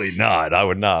 absolutely not. I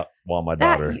would not want my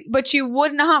daughter. But you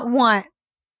would not want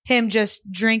him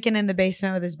just drinking in the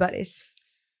basement with his buddies.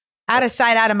 Out of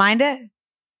sight, out of mind it.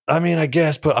 I mean, I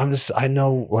guess, but I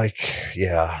know, like,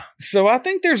 yeah. So I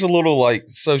think there's a little like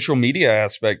social media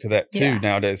aspect to that too Yeah.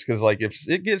 nowadays. Cause like if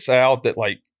it gets out that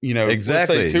like,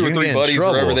 Exactly. let's say 2 You or can 3 get in buddies are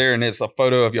trouble. over there and it's a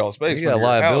photo of y'all's basement, got or your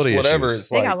house, liability whatever. issues. It's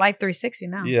They like, got Life 360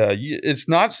 now. yeah, it's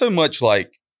not so much like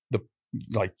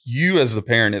you as the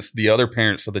parent, it's the other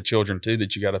parents of the children too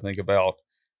that you got to think about.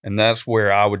 And that's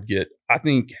where I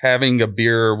think having a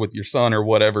beer with your son or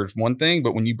whatever is one thing,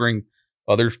 but when you bring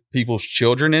other people's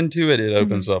children into it, it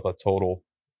opens up a total.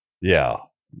 Yeah.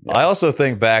 I also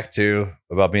think back to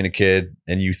about being a kid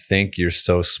and you think you're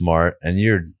so smart and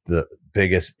you're the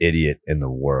biggest idiot in the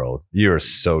world. You're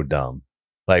so dumb.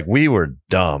 Like, we were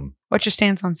dumb. What's your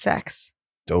stance on sex?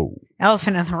 Oh,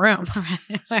 Elephant in the room.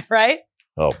 Right?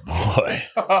 Oh boy.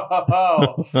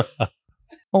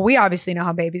 Well, we obviously know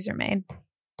how babies are made.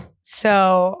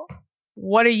 So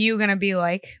what are you going to be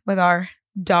like with our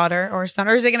daughter or son?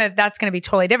 Or is it that's going to be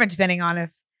totally different depending on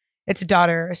if it's a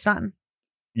daughter or a son?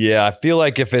 Yeah, I feel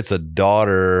like if it's a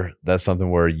daughter, that's something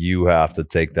where you have to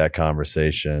take that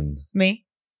conversation. Me?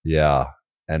 Yeah.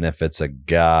 And if it's a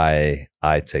guy,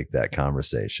 I take that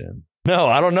conversation. No,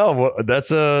 I don't know. That's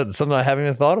something I haven't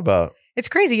even thought about. It's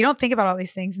crazy. You don't think about all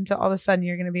these things until all of a sudden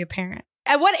you're going to be a parent.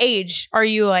 At what age are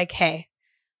you like, hey,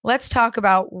 let's talk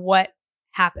about what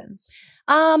happens?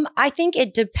 I think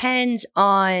it depends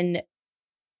on.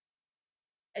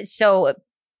 So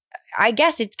I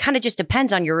guess it kind of just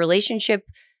depends on your relationship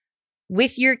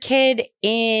with your kid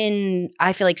in,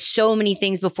 I feel like, so many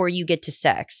things before you get to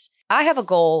sex. I have a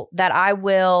goal that I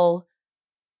will,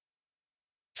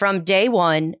 from day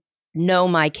one, know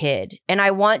my kid. And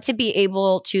I want to be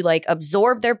able to like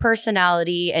absorb their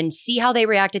personality and see how they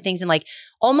react to things and like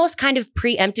almost kind of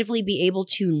preemptively be able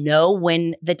to know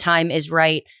when the time is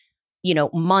right, you know,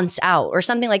 months out or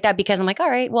something like that. Because I'm like, all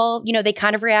right, well, you know, they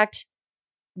kind of react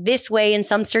this way in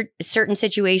some certain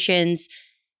situations,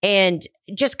 and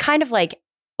just kind of like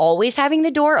always having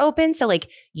the door open. So like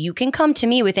you can come to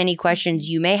me with any questions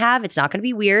you may have. It's not going to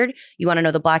be weird. You want to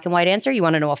know the black and white answer? You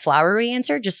want to know a flowery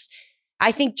answer?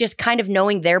 I think just kind of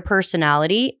knowing their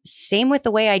personality, same with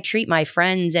the way I treat my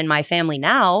friends and my family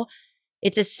now,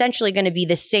 it's essentially going to be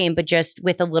the same, but just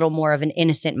with a little more of an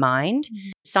innocent mind.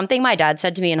 Mm-hmm. Something my dad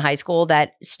said to me in high school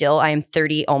that still I am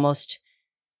 30, almost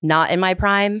not in my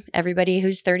prime. Everybody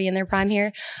who's 30 in their prime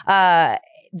here,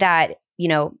 that, you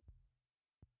know,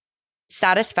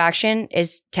 satisfaction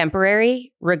is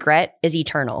temporary, regret is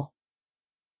eternal.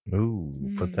 Ooh,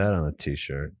 put that on a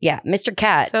t-shirt. Yeah, Mr.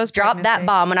 Cat dropped that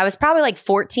bomb when I was probably like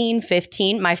 14,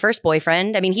 15. My first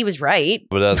boyfriend, I mean, he was right.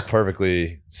 But that's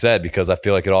perfectly said, because I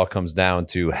feel like it all comes down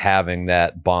to having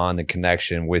that bond and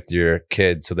connection with your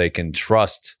kid so they can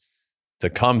trust to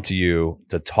come to you,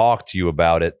 to talk to you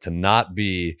about it, to not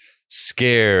be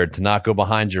scared, to not go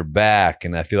behind your back.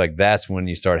 And I feel like that's when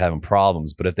you start having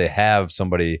problems. But if they have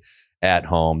somebody at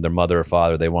home, their mother or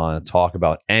father, they want to talk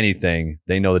about anything,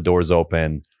 they know the door's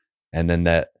open, and then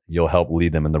that you'll help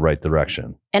lead them in the right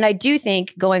direction. And I do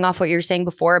think, going off what you were saying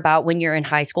before about when you're in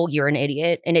high school, you're an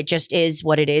idiot and it just is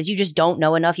what it is. You just don't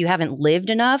know enough. You haven't lived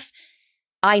enough.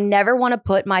 I never want to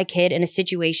put my kid in a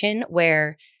situation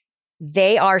where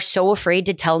they are so afraid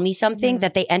to tell me something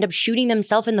that they end up shooting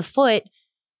themselves in the foot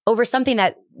over something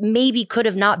that maybe could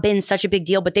have not been such a big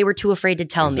deal, but they were too afraid to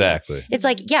tell me. Exactly. It's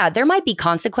like, yeah, there might be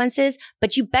consequences,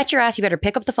 but you bet your ass you better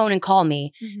pick up the phone and call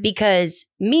me, because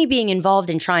me being involved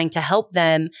in trying to help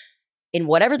them in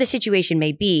whatever the situation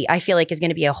may be, I feel like is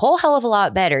going to be a whole hell of a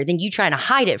lot better than you trying to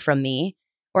hide it from me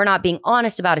or not being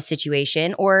honest about a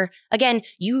situation. Or again,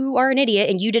 you are an idiot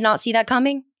and you did not see that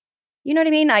coming. You know what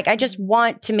I mean? Like, I just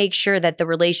want to make sure that the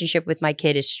relationship with my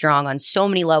kid is strong on so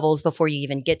many levels before you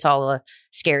even get to all the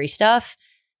scary stuff,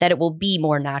 that it will be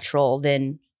more natural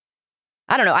than,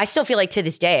 I don't know. I still feel like to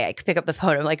this day, I could pick up the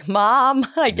phone. I'm like, Mom,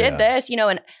 I did this, you know,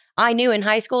 and I knew in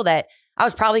high school that I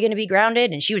was probably going to be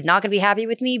grounded and she was not going to be happy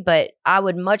with me, but I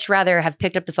would much rather have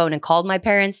picked up the phone and called my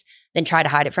parents than try to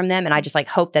hide it from them. And I just like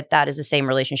hope that that is the same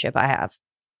relationship I have.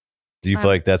 Do you feel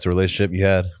like that's a relationship you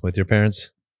had with your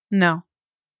parents? No.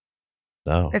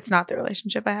 No. It's not the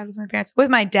relationship I had with my parents. With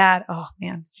my dad, oh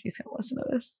man, she's going to listen to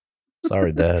this.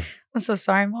 Sorry, Dad. I'm so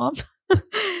sorry, Mom.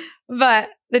 But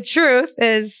the truth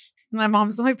is, let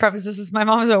me preface this, my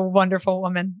mom is a wonderful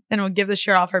woman and will give the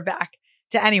shirt off her back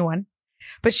to anyone.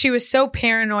 But she was so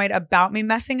paranoid about me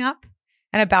messing up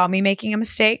and about me making a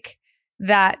mistake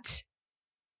that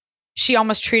she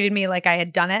almost treated me like I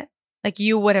had done it. Like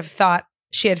you would have thought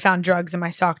she had found drugs in my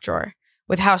sock drawer,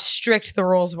 with how strict the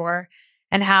rules were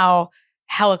and how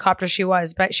helicopter she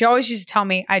was. But she always used to tell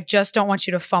me, I just don't want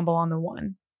you to fumble on the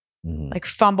one. Like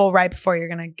fumble right before you're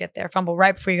going to get there. Fumble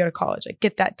right before you go to college. Like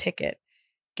get that ticket,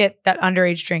 get that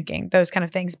underage drinking, those kind of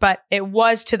things. But it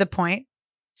was to the point,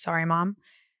 sorry, Mom,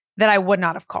 that I would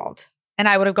not have called. And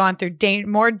I would have gone through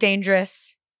more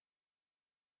dangerous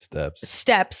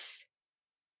steps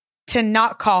to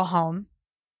not call home,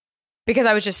 because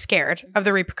I was just scared of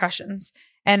the repercussions.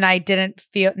 And I didn't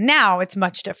feel, now it's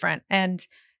much different. And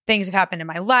things have happened in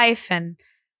my life, and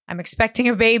I'm expecting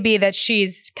a baby that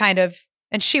she's kind of,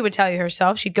 and she would tell you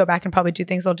herself, she'd go back and probably do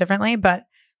things a little differently. But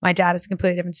my dad is a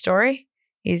completely different story.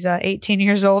 He's 18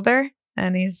 years older,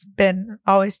 and he's been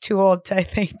always too old to, I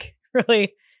think,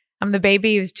 really, I'm the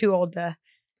baby. He was too old to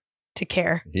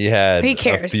care. He had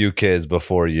cares. a few kids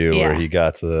before you, where he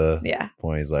got to the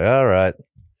point. He's like, all right.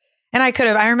 And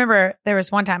I remember there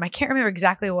was one time, I can't remember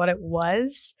exactly what it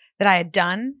was that I had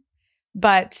done,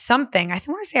 but something, I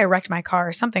want to say I wrecked my car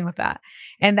or something with that.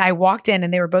 And I walked in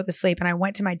and they were both asleep. And I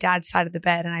went to my dad's side of the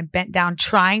bed and I bent down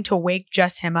trying to wake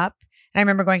just him up. And I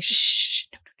remember going, shh,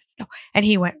 no. And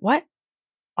he went, what?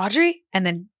 Audrey? And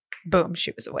then boom,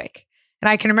 she was awake. And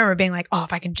I can remember being like, oh,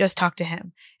 if I can just talk to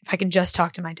him, if I can just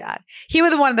talk to my dad. He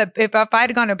was the one that, if I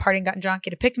had gone to a party and gotten drunk,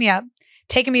 he'd have picked me up,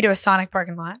 taken me to a Sonic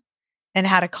parking lot, and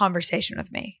had a conversation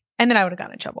with me. And then I would have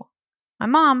gotten in trouble. My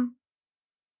mom.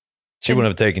 She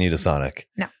wouldn't have taken you to Sonic.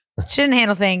 No, she didn't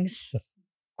handle things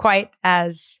quite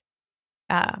as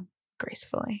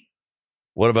gracefully.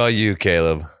 What about you,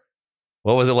 Caleb?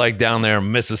 What was it like down there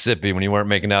in Mississippi when you weren't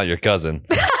making out your cousin?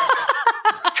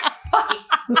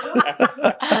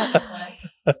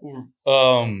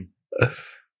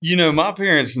 My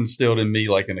parents instilled in me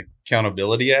like an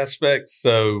accountability aspect.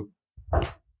 So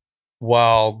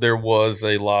while there was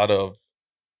a lot of,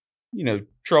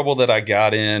 trouble that I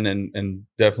got in and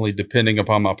definitely depending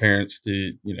upon my parents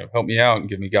to, help me out and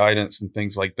give me guidance and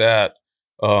things like that.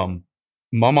 My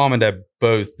mom and dad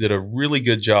both did a really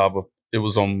good job of, it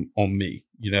was on me,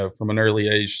 from an early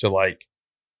age to like,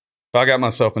 if I got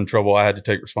myself in trouble, I had to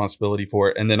take responsibility for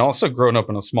it. And then also growing up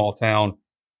in a small town,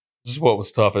 this is what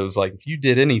was tough. It was like, if you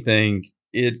did anything,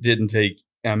 it didn't take,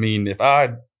 if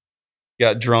I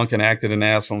got drunk and acted an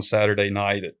ass on Saturday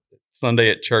night,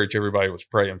 Sunday at church, everybody was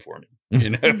praying for me.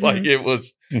 Like it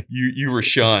was, you were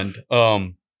shunned,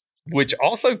 which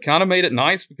also kind of made it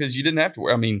nice because you didn't have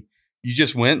to you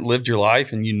just went, lived your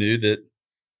life, and you knew that.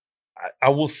 I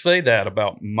will say that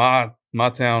about my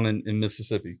town in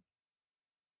Mississippi.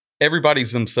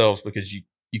 Everybody's themselves because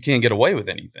you can't get away with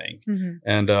anything. Mm-hmm.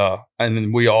 And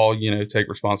then we all, take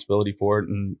responsibility for it.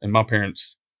 And my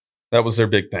parents, that was their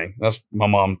big thing. That's my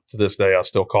mom to this day. I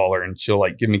still call her and she'll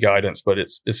like give me guidance, but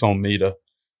it's on me to,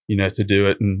 to do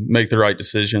it and make the right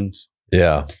decisions.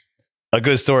 Yeah. A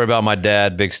good story about my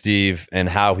dad, Big Steve, and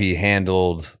how he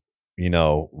handled,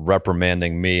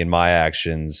 reprimanding me and my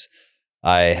actions.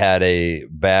 I had a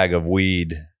bag of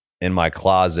weed in my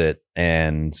closet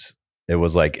and it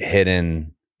was like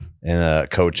hidden in a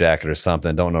coat jacket or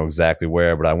something. Don't know exactly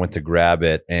where, but I went to grab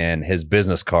it and his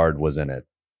business card was in it.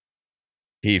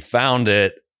 He found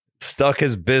it, stuck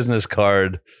his business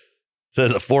card,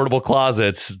 says Affordable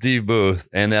Closets, Steve Booth.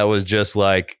 And that was just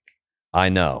like, I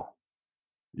know,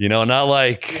 not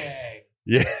like,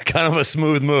 dang. Kind of a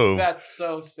smooth move. That's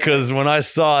so sick. Because when I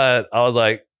saw it, I was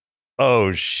like,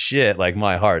 oh shit, like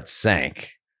my heart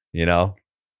sank,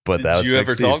 But that was Did you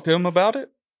ever talk to him about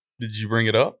it? Did you bring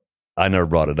it up? I never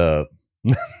brought it up.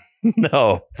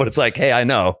 No, but it's like, hey, I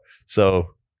know.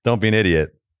 So don't be an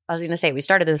idiot. I was going to say, we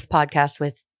started this podcast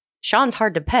with Sean's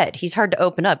hard to pet. He's hard to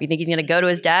open up. You think he's going to go to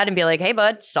his dad and be like, hey,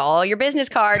 bud, saw your business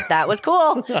card. That was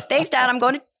cool. Thanks, Dad. I'm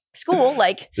going to school.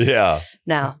 Like, yeah.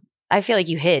 No, I feel like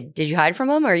you hid. Did you hide from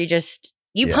him or you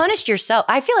punished yourself?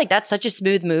 I feel like that's such a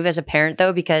smooth move as a parent,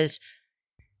 though, because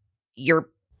you're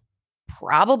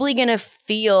probably going to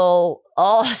feel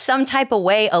some type of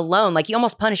way alone. Like you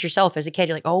almost punish yourself as a kid.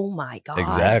 You're like, oh my God.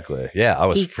 Exactly. Yeah. I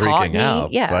was freaking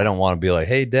out. Yeah. But I don't want to be like,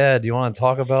 hey, Dad, do you want to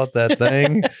talk about that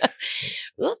thing?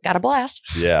 Ooh, got a blast.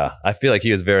 Yeah. I feel like he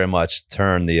was very much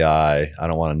turn the eye. I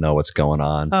don't want to know what's going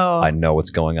on. Oh. I know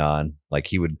what's going on. Like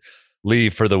he would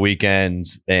leave for the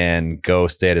weekends and go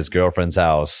stay at his girlfriend's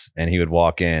house. And he would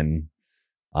walk in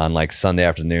on like Sunday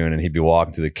afternoon and he'd be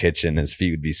walking to the kitchen. His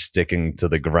feet would be sticking to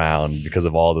the ground because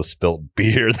of all the spilt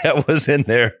beer that was in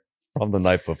there from the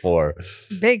night before.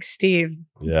 Big Steve.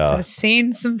 Yeah. I've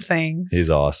seen some things. He's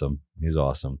awesome.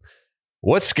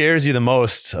 What scares you the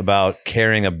most about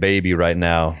carrying a baby right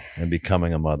now and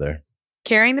becoming a mother?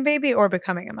 Carrying the baby or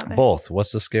becoming a mother? Both.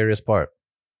 What's the scariest part?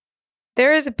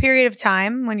 There is a period of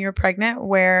time when you're pregnant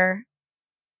where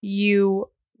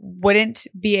you wouldn't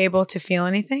be able to feel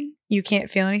anything. You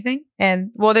can't feel anything.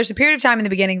 And there's a period of time in the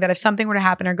beginning that if something were to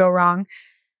happen or go wrong,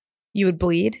 you would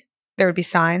bleed. There would be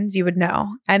signs. You would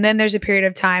know. And then there's a period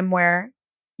of time where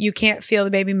you can't feel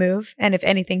the baby move. And if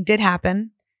anything did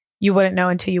happen, you wouldn't know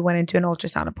until you went into an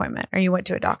ultrasound appointment or you went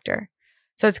to a doctor.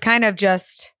 So it's kind of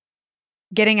just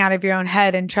getting out of your own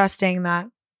head and trusting that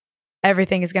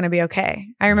everything is going to be okay.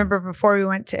 I remember before we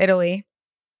went to Italy,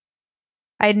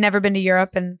 I had never been to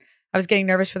Europe and I was getting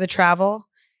nervous for the travel.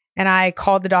 And I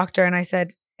called the doctor and I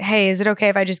said, hey, is it okay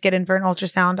if I just get in for an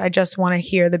ultrasound? I just want to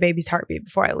hear the baby's heartbeat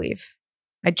before I leave.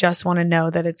 I just want to know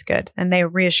that it's good. And they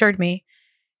reassured me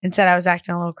and said I was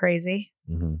acting a little crazy.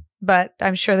 Mm-hmm. But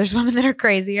I'm sure there's women that are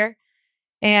crazier.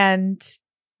 And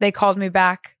they called me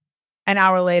back an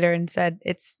hour later and said,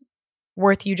 it's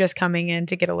worth you just coming in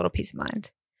to get a little peace of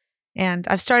mind. And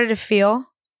I've started to feel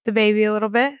the baby a little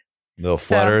bit. Little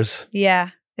flutters.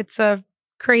 Yeah. It's a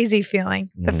crazy feeling.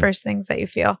 The first things that you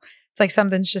feel. It's like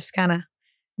something's just kind of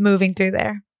moving through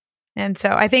there. And so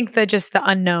I think that just the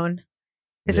unknown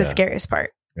is the Yeah. scariest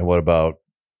part. And what about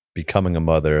becoming a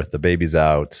mother? The baby's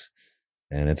out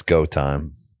and it's go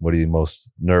time. What are you most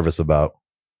nervous about?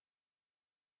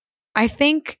 I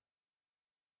think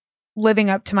living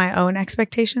up to my own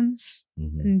expectations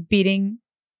Mhm. and beating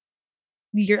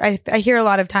I hear a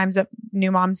lot of times that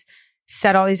new moms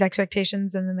set all these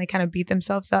expectations and then they kind of beat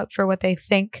themselves up for what they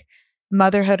think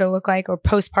motherhood will look like or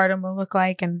postpartum will look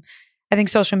like. And I think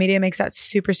social media makes that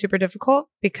super, super difficult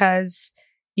because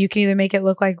you can either make it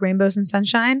look like rainbows and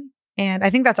sunshine. And I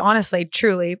think that's honestly,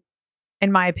 truly,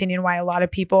 in my opinion, why a lot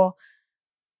of people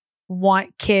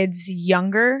want kids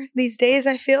younger these days,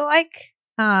 I feel like.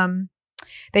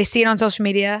 They see it on social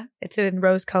media. It's in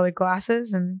rose-colored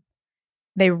glasses and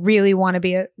they really want to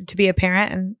be a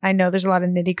parent. And I know there's a lot of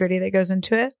nitty-gritty that goes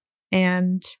into it.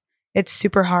 And it's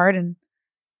super hard. And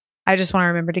I just want to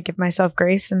remember to give myself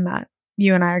grace and that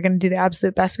you and I are going to do the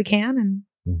absolute best we can. And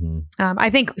Mhm. I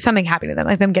think something happened to them,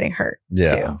 like them getting hurt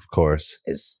Yeah, too, of course.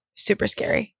 is super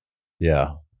scary.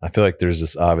 Yeah. I feel like there's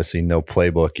just obviously no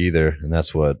playbook either. And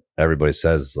that's what everybody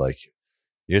says. Like,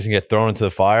 you're just going to get thrown into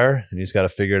the fire and you just got to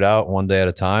figure it out one day at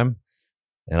a time.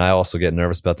 And I also get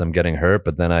nervous about them getting hurt.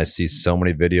 But then I see so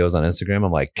many videos on Instagram.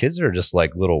 I'm like, kids are just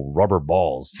like little rubber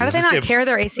balls. How do they just not get- tear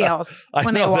their ACLs I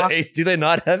when they know, walk? do they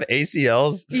not have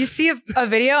ACLs? You see a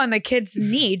video and the kid's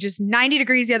knee just 90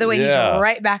 degrees the other way and Yeah. he's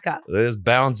right back up. They just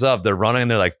bounce up. They're running.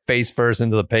 They're like face first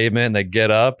into the pavement and they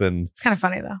get up. And It's kind of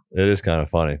funny though. it is kind of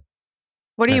funny.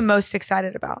 What are you Yes. most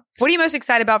excited about? What are you most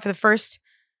excited about for the first,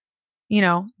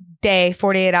 day,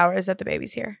 48 hours that the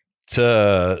baby's here?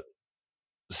 To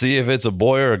see if it's a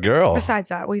boy or a girl. Besides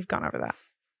that, we've gone over that.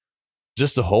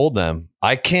 Just to hold them.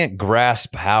 I can't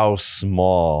grasp how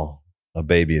small a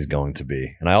baby is going to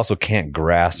be. And I also can't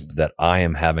grasp that I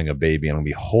am having a baby and I'm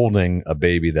going to be holding a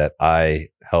baby that I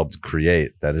helped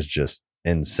create. That is just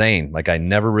insane. Like, I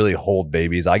never really hold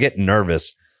babies. I get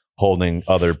nervous holding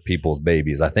other people's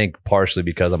babies. I think partially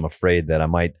because I'm afraid that I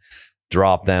might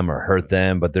drop them or hurt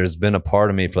them. But there's been a part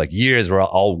of me for like years where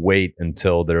I'll wait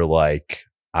until they're like,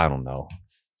 I don't know,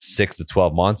 6 to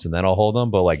 12 months and then I'll hold them.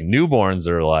 But like newborns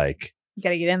are like, You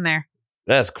got to get in there.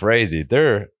 that's crazy.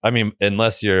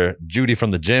 Unless you're Judy from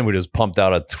the gym who just pumped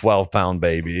out a 12-pound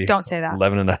baby, Don't say that.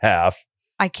 11 and a half.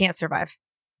 I can't survive.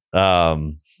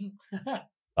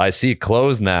 I see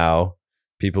clothes now.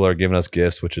 People are giving us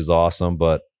gifts, which is awesome.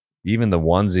 But even the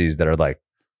onesies that are like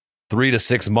 3 to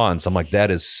 6 months, I'm like,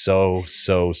 that is so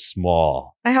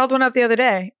small. I held one up the other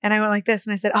day and I went like this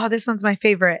and I said, "Oh, this one's my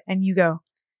favorite." And you go,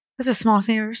 "That's the smallest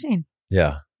thing I've ever seen."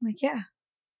 Yeah. I'm like, yeah.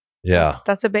 Yeah.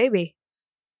 That's a baby.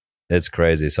 It's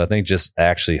crazy. So I think just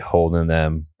actually holding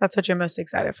them. That's what you're most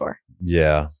excited for.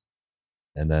 Yeah.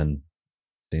 And then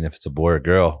seeing if it's a boy or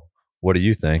girl. What do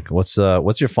you think? What's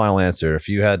your final answer? If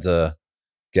you had to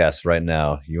guess right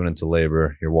now, you went into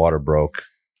labor, your water broke.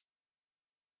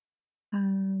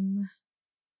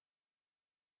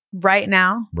 Right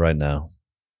now, Right now.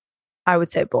 I would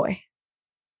say boy.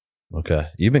 Okay.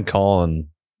 You've been calling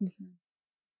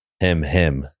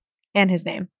him. And his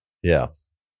name. Yeah.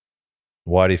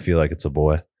 Why do you feel like it's a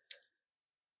boy?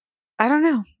 I don't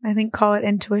know. I think call it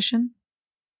intuition.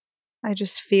 I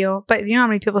just feel, but you know how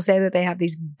many people say that they have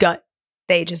these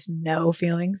they just know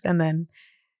feelings and then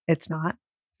it's not. I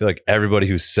feel like everybody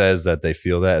who says that they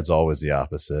feel that, it's always the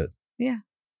opposite. Yeah.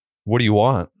 What do you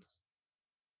want?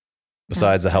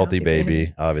 Besides a healthy healthy baby,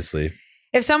 baby. obviously.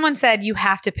 If someone said you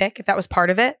have to pick, if that was part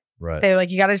of it, Right. they were like,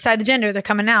 you got to decide the gender. They're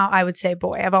coming out. I would say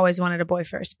boy. I've always wanted a boy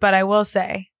first. But I will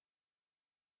say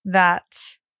that,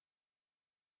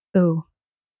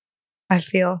 I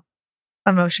feel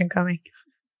emotion coming.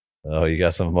 Oh, you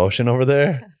got some emotion over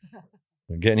there?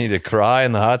 I'm getting you to cry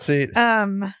in the hot seat?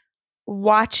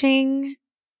 Watching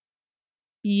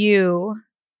you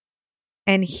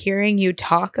and hearing you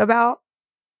talk about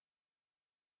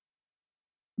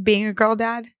being a girl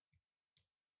dad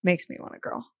makes me want a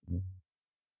girl.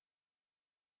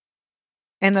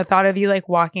 And the thought of you like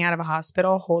walking out of a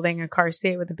hospital holding a car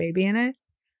seat with a baby in it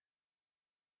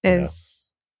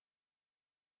is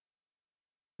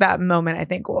that moment I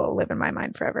think will live in my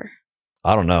mind forever.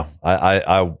 I don't know.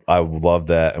 I love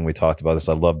that. And we talked about this.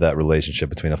 I love that relationship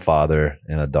between a father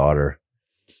and a daughter.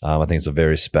 I think it's a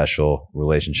very special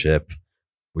relationship.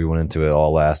 We went into it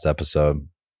all last episode.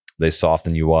 They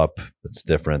soften you up. It's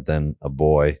different than a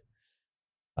boy.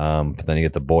 But then you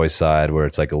get the boy side where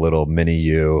it's like a little mini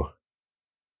you.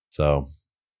 So,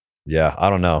 yeah, I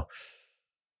don't know.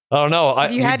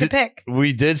 If you had to pick.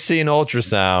 We did see an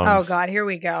ultrasound. Oh, God, here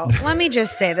we go. Let me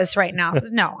just say this right now.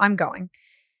 No, I'm going.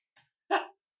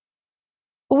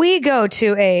 We go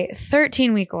to a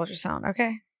 13-week ultrasound,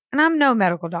 okay? And I'm no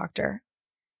medical doctor,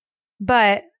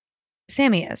 but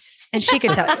Sammy is, and she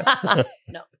can tell you.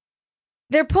 No.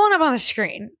 They're pulling up on the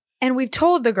screen, and we've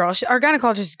told the girl, our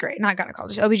gynecologist is great, not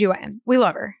gynecologist, OBGYN. We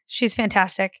love her. She's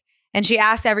fantastic. And she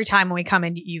asks every time when we come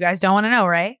in, you guys don't want to know,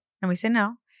 right? And we say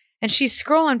no. And she's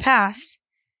scrolling past,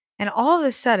 and all of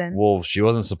a sudden, Well, she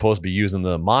wasn't supposed to be using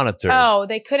the monitor. oh,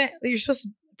 they couldn't. You're supposed to,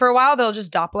 for a while, they'll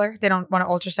just Doppler. They don't want to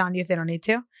ultrasound you if they don't need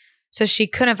to. So she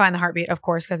couldn't find the heartbeat, of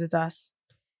course, because it's us.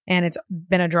 And it's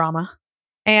been a drama.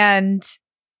 And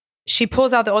she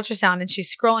pulls out the ultrasound and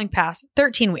she's scrolling past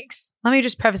 13 weeks. Let me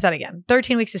just preface that again.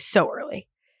 13 weeks is so early.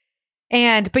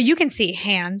 But you can see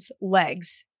hands,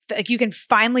 legs. Like you can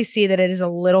finally see that it is a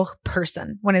little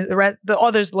person when the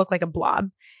others look like a blob.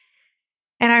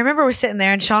 And I remember we're sitting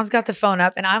there and Sean's got the phone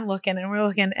up and I'm looking and we're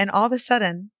looking. And all of a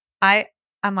sudden I'm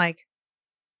like,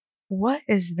 what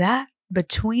is that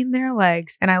between their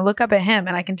legs? And I look up at him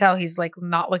and I can tell he's like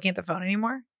not looking at the phone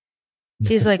anymore.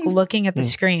 He's like looking at the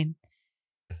screen.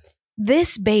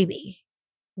 This baby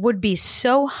would be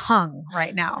so hung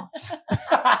right now.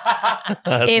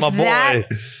 That's if my boy. that-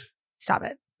 Stop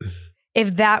it.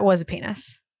 If that was a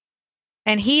penis.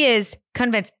 And he is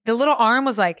convinced. The little arm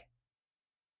was like,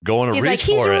 Going to he's reach like,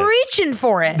 he's for it. reaching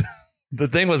for it. The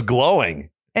thing was glowing.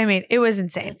 I mean, it was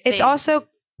insane. It's thing. also,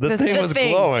 The thing the was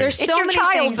thing. glowing. there's It's so your many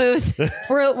child things. booth.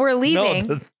 We're leaving.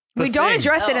 No, the We don't thing.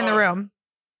 address it in the Oh. room.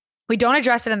 We don't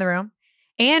address it in the room.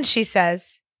 And she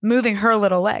says, moving her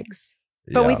little legs.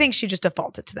 But we Yeah. think she just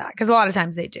defaulted to that because a lot of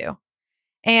times they do.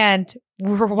 And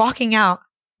we're walking out.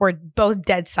 We're both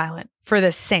dead silent for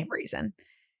the same reason.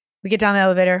 We get down the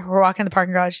elevator. We're walking to the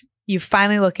parking garage. You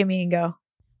finally look at me and go,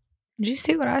 did you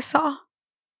see what I saw?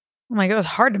 I'm like, it was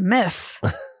hard to miss.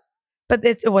 But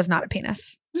it was not a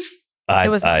penis. It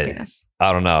was not a penis.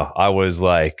 I don't know. I was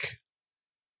like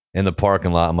in the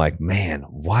parking lot. I'm like, man,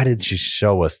 why did she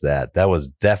show us that? That was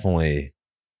definitely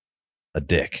a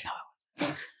dick.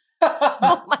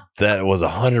 Oh my- That was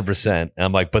 100%. And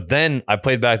I'm like, but then I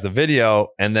played back the video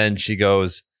and then she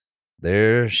goes,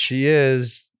 there she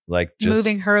is. Like just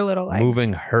Moving her little legs.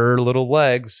 moving her little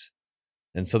legs.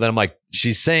 And so then I'm like,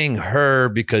 she's saying her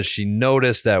because she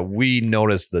noticed that we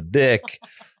noticed the dick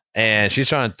and she's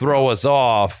trying to throw us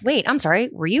off. Wait, I'm sorry.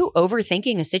 Were you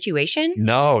overthinking a situation?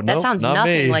 No, That no, sounds not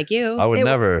nothing me. like you. I would It-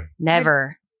 never.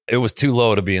 Never. It was too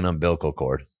low to be an umbilical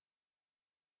cord.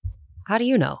 How do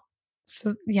you know?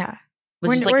 So, yeah.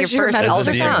 Was this like Where's your your first medical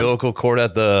Isn't the ultrasound? umbilical cord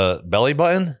at the belly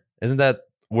button? Isn't that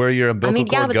where your I umbilical mean,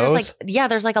 yeah, cord but goes?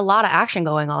 there's like a lot of action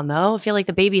going on though. I feel like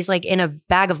the baby's like in a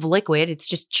bag of liquid. It's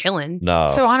just chilling. No.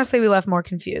 So honestly, we left more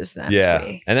confused than yeah.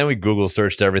 we. And then we Google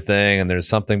searched everything and there's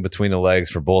something between the legs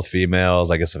for both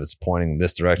females. I guess if it's pointing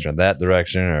this direction or that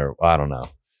direction, or I don't know.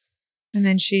 And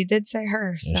then she did say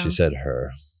her. So And she said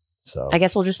her. So I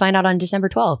guess we'll just find out on December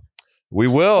 12th. we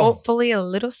will. hopefully a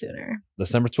little sooner.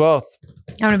 December 12th.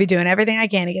 I'm going to be doing everything I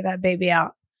can to get that baby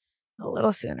out a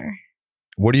little sooner.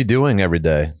 What are you doing every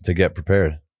day to get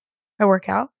prepared? I work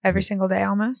out every single day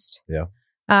almost.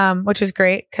 Yeah. Which is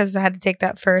great because I had to take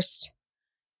that first,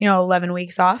 11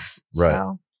 weeks off. Right.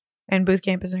 So, and boot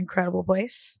camp is an incredible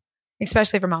place,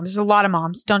 especially for moms. There's a lot of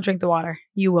moms. Don't drink the water.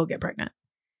 You will get pregnant.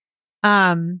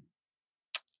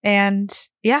 And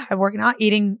yeah, I'm working out,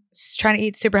 trying to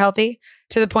eat super healthy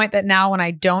to the point that now when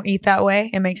I don't eat that way,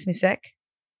 it makes me sick.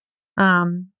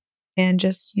 And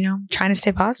just, trying to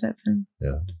stay positive. And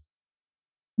Yeah.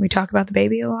 we talk about the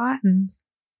baby a lot. And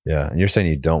Yeah. And you're saying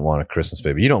you don't want a Christmas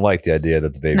baby. You don't like the idea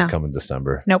that the baby's No. coming in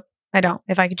December I don't.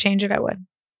 If I could change it, I would.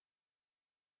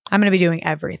 I'm going to be doing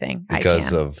everything because I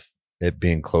can. of it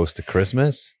being close to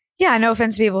Christmas. Yeah, no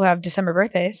offense to people who have December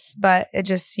birthdays, but it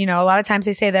just, a lot of times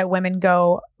they say that women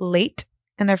go late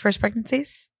in their first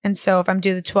pregnancies. And so if I'm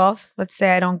due the 12th, let's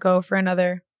say I don't go for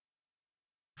another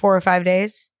 4 or 5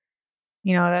 days,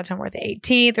 that time we're at the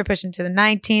 18th, they're pushing to the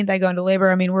 19th, I go into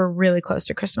labor. I mean, we're really close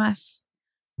to Christmas.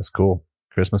 That's cool.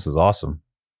 Christmas is awesome.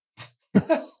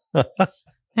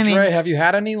 I mean, Trey, have you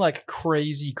had any like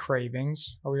crazy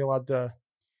cravings? Are we allowed to?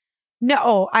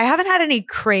 no, I haven't had any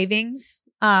cravings.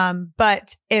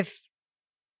 But if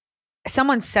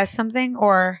someone says something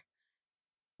or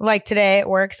like today at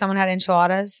work, someone had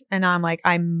enchiladas and I'm like,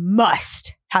 I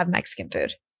must have Mexican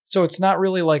food. So it's not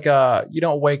really like you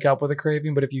don't wake up with a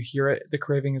craving, but if you hear it, the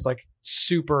craving is like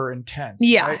super intense.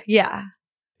 Yeah. right? Yeah.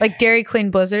 Like Dairy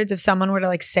Queen Blizzards. If someone were to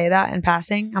like say that in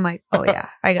passing, I'm like, oh yeah,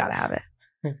 I gotta have it.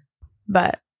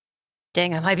 But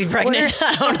Dang, I might be pregnant.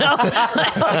 I don't know.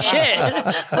 Oh shit.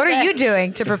 what are you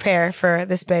doing to prepare for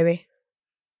this baby?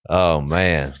 Oh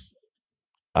man.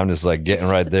 I'm just like getting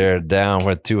right there down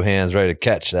with 2 hands ready to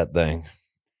catch that thing.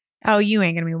 Oh, you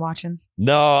ain't gonna be watching.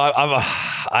 No,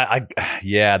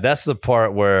 yeah, that's the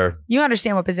part where You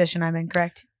understand what position I'm in,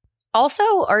 correct? Also,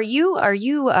 are you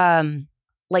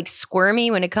like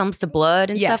squirmy when it comes to blood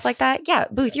and Yes. stuff like that? Yeah,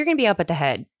 Booth, you're gonna be up at the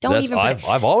head. Don't that's, even.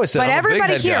 I've always said But I'm a big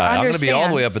everybody head here guy. I'm going to be all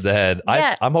the way up understands. at the head.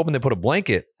 Yeah. I'm hoping they put a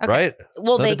blanket, Okay. right?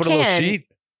 well, Don't they put a little can, sheet.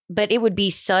 but it would be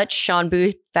such Sean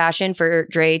Booth fashion for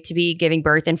Dre to be giving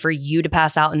birth and for you to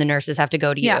pass out and the nurses have to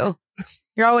go to Yeah. you.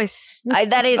 You're always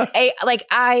That is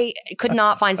I could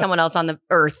not find someone else on the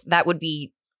earth that would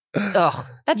be. Ugh,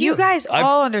 that's you you. guys I'm-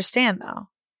 all understand though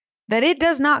that it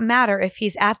does not matter if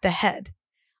he's at the head.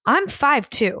 I'm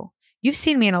 5'2". You've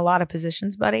seen me in a lot of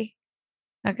positions, buddy.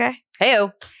 Okay.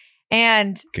 Heyo.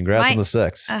 And Congrats my- on the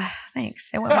sex. thanks.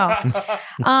 It went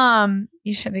well.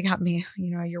 You should have got me,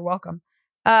 you're welcome.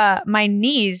 My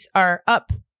knees are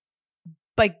up.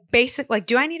 Like basic, like,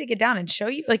 do I need to get down and show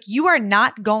you? Like, you are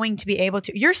not going to be able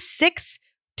to. You're 6'2".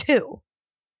 So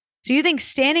you think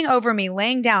standing over me,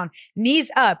 laying down, knees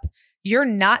up, you're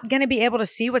not going to be able to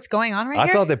see what's going on right I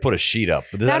here? thought they put a sheet up.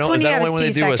 But That's when is you that have a only when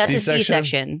they do a That's a C-section?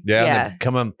 C-section. Yeah, Yeah.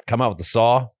 and they come out with the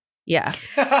saw, Yeah.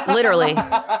 Literally.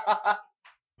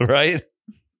 right?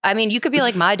 I mean, you could be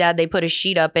like my dad. They put a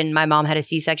sheet up and my mom had a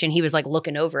C-section. He was like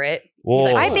looking over it. Whoa.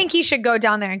 like, I think he should go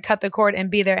down there and cut the cord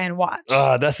and be there and watch.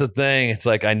 That's the thing. It's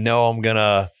like I know I'm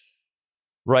gonna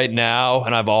right now,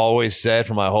 and I've always said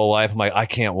for my whole life, I'm like, I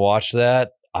can't watch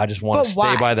that. I just want But to stay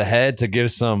why? by the head to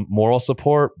give some moral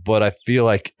support. But I feel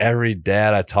like every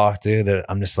dad I talk to, that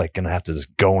I'm just like gonna have to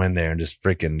just go in there and just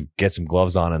freaking get some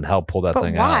gloves on and help pull that But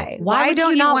thing why? out. Why would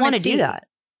don't you not wanna want to see? do that?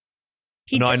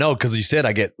 He No, d- I know because you said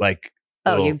I get like.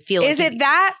 Oh, little- you feel like Is it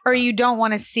that, or you don't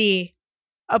want to see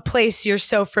a place you're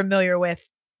so familiar with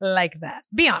like that?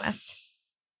 Be honest.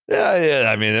 Yeah.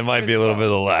 I mean, it might be a little bit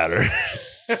of the latter,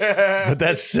 but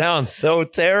that sounds so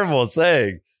terrible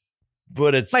saying.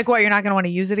 But it's Like, what? You're not going to want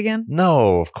to use it again?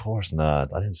 No, of course not.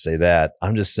 I didn't say that.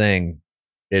 I'm just saying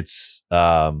it's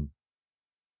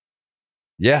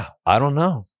yeah, I don't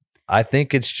know. I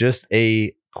think it's just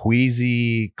a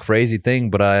queasy, crazy thing,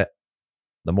 but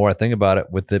the more I think about it,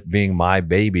 with it being my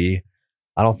baby,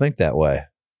 I don't think that way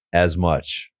as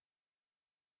much.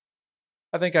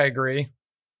 I think I agree.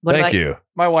 What Thank about you.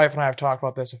 My wife and I have talked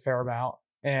about this a fair amount,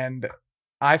 and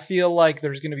I feel like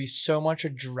there's going to be so much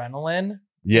adrenaline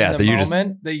Yeah, in that the you just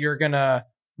moment that you're gonna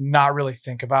not really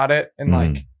think about it and Mhm.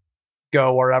 like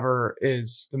go wherever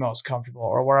is the most comfortable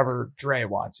or wherever Dre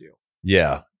wants you.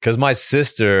 yeah, because my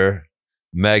sister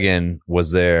Megan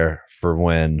was there for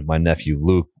when my nephew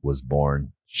Luke was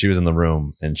born. She was in the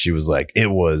room and she was like,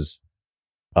 it was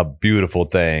a beautiful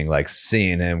thing, like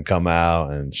seeing him come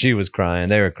out, and she was crying,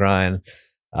 they were crying.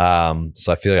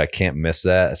 So I feel like I can't miss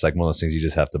that. It's like one of those things you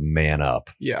just have to man up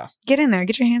Yeah, Get in there.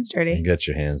 Get your hands dirty. and get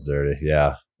your hands dirty.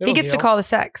 Yeah. He It'll gets to heal. call the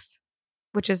sex,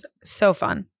 which is so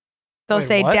fun. They'll Wait,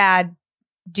 say, what? Dad,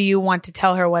 do you want to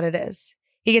tell her what it is?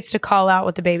 He gets to call out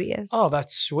what the baby is. Oh,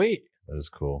 that's sweet. That is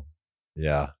cool.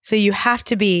 Yeah. So you have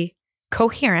to be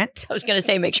coherent. I was going to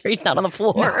say, make sure he's not on the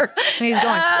floor. He's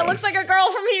going to be. Looks like a girl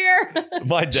from here.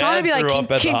 My dad Sean would be like, threw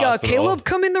up at the can hospital. Caleb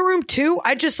come in the room too?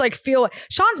 I just like feel it.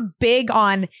 Sean's big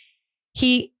on,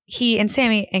 he and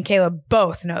Sammy and Caleb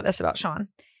both know this about Sean.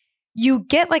 You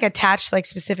get like attached to like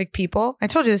specific people. I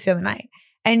told you this the other night.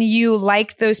 And you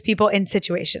like those people in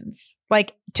situations,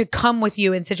 like to come with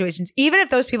you in situations. Even if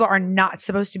those people are not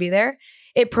supposed to be there,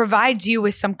 it provides you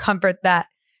with some comfort that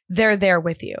they're there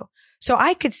with you. So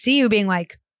I could see you being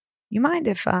like, you mind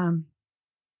if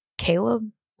Caleb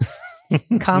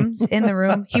comes in the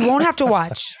room? He won't have to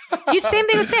watch. Same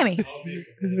thing with Sammy.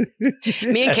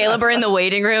 Me and Caleb are in the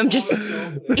waiting room just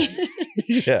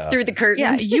Yeah. through the curtain.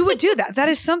 Yeah, you would do that. That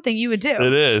is something you would do.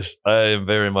 It is. I am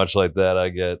very much like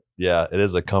that. It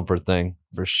is a comfort thing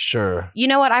for sure. You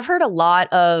know what? I've heard a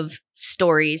lot of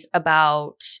stories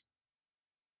about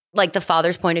like the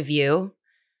father's point of view.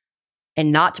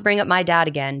 And not to bring up my dad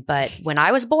again, but when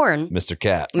I was born, Mr.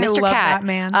 Cat. I Mr. love Cat, that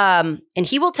man. and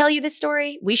he will tell you this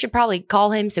story. We should probably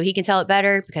call him so he can tell it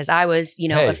better because I was,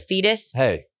 Hey. a fetus.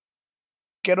 Hey,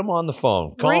 get him on the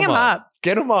phone. Call Bring him up.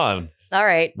 Get him on. All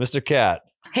right. Mr. Cat.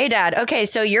 Hey, Dad. Okay,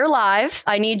 so you're live.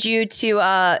 I need you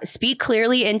to speak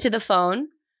clearly into the phone.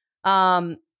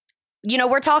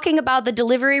 We're talking about the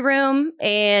delivery room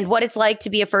and what it's like to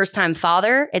be a first-time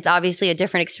father. It's obviously a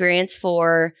different experience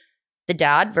for the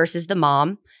dad versus the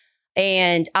mom.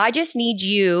 And I just need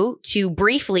you to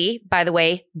briefly, by the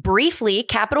way, briefly,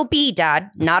 capital B, Dad,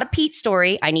 not a Pete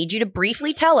story. I need you to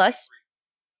briefly tell us.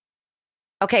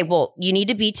 Okay, well, you need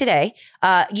to be today.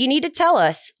 You need to tell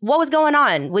us what was going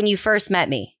on when you first met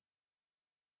me.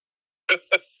 All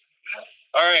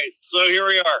right, so here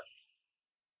we are.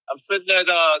 I'm sitting at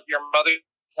your mother's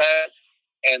head.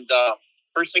 And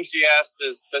first thing she asked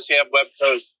is, does she have webbed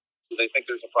toes? They think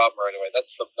there's a problem right away.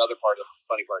 That's another part of the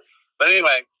funny part. But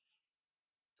anyway,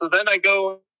 so then I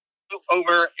go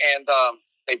over and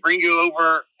they bring you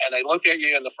over and I look at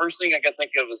you. And the first thing I can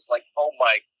think of is like, oh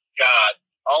my God.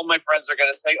 All my friends are going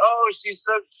to say, oh, she's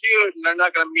so cute. And they're not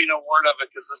going to mean a word of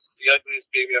it because this is the ugliest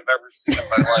baby I've ever seen in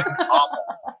my life. It's awful.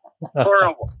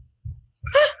 Horrible.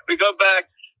 We go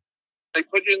back. They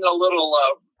put you in a little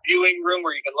viewing room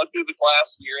where you can look through the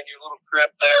glass and you're in your little crib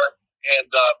there and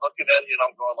looking at it. And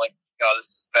I'm going like, God,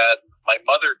 this is bad. My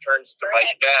mother turns to my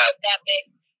dad. That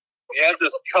big. You have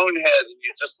this cone head and you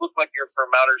just look like you're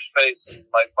from outer space. And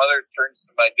my mother turns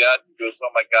to my dad and goes, oh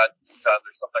my God, John,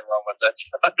 there's something wrong with that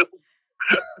child.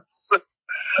 So,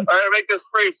 all right, make this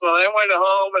brief. So I went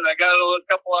home and I got a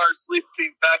couple hours sleep,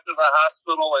 came back to the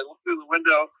hospital. I looked through the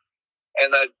window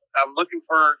and I'm looking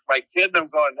for my kid. And I'm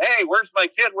going, hey, where's my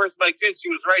kid? Where's my kid? She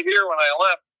was right here when I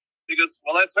left. He goes,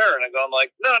 well, that's her. And I go, I'm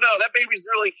like, no, that baby's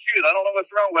really cute. I don't know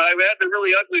what's wrong, but I had the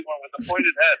really ugly one with the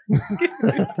pointed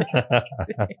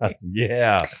head.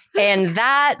 Yeah. And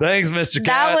that, Thanks, Mr. Cat.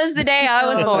 that was the day I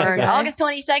was Oh, born. okay. August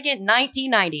 22nd,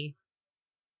 1990.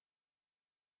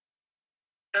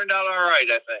 Turned out all right,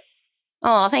 I think.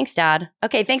 Oh, thanks, Dad.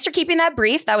 Okay, thanks for keeping that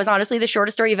brief. That was honestly the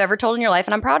shortest story you've ever told in your life,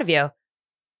 and I'm proud of you. I'll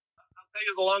tell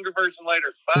you the longer version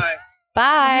later. Bye.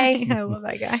 Bye. I love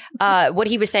that guy. What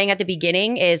he was saying at the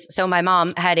beginning is, so my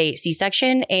mom had a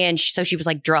C-section, and so she was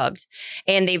like drugged,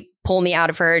 and they pull me out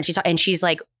of her, and she's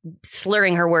like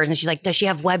slurring her words, and she's like, does she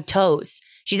have webbed toes?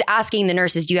 She's asking the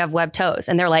nurses, do you have webbed toes?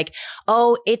 And they're like,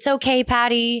 oh, it's okay,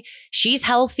 Patty. She's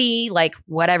healthy. Like,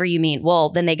 whatever you mean. Well,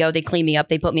 then they clean me up.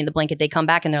 They put me in the blanket. They come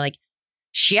back and they're like,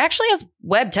 she actually has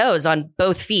webbed toes on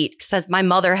both feet. Says my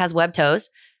mother has webbed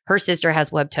toes. Her sister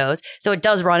has webbed toes. So it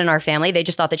does run in our family. They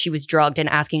just thought that she was drugged and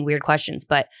asking weird questions.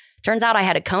 But turns out I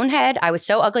had a cone head. I was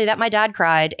so ugly that my dad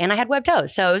cried, and I had webbed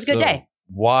toes. So it was a good day.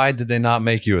 Why did they not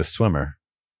make you a swimmer?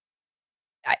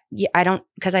 I don't,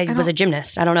 because I was a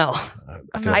gymnast. I don't know.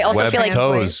 I also webbed feel like-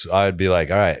 toes. I'd be like,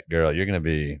 all right, girl, you're gonna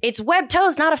be. It's webbed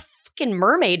toes, not a fucking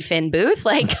mermaid fin, Booth.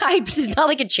 Like, it's not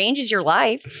like it changes your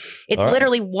life. It's All right.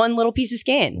 literally one little piece of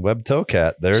skin. Web toe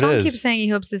cat. There Sean it is. keeps saying he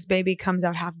hopes this baby comes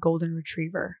out half golden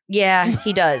retriever. Yeah,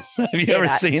 he does. Have you say ever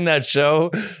that. seen that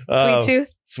show? Sweet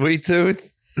Tooth. Sweet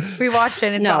Tooth. We watched it.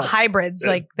 And it's No. about hybrids.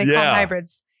 Like they call Yeah. them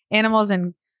hybrids, animals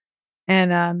and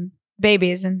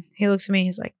babies. And he looks at me.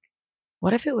 He's like,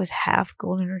 "What if it was half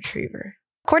golden retriever?"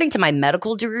 According to my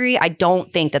medical degree, I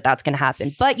don't think that that's going to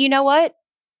happen. But you know what?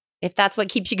 If that's what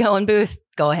keeps you going, Booth,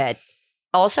 go ahead.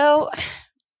 Also,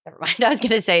 never mind. I was going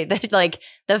to say that, like,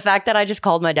 the fact that I just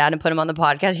called my dad and put him on the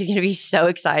podcast, he's going to be so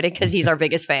excited because he's our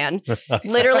biggest fan.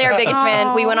 Literally our biggest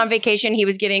fan. We went on vacation. He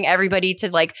was getting everybody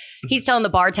to, like, he's telling the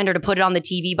bartender to put it on the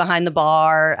TV behind the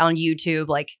bar on YouTube.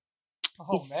 Like,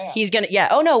 he's going to, yeah.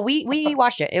 Oh, no, we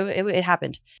watched it. It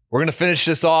happened. We're going to finish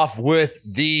this off with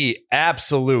the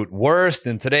absolute worst.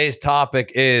 And today's topic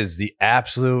is the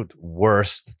absolute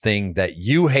worst thing that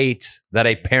you hate that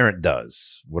a parent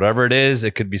does. Whatever it is,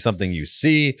 it could be something you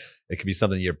see. It could be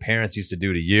something your parents used to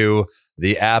do to you.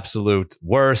 The absolute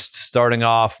worst, starting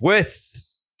off with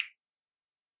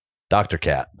Dr.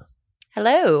 Cat.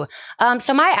 Hello.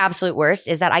 So my absolute worst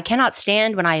is that I cannot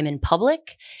stand when I am in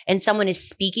public and someone is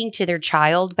speaking to their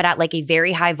child, but at like a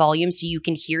very high volume so you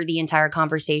can hear the entire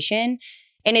conversation.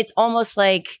 And it's almost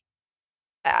like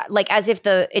as if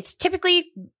it's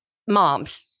typically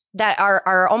moms that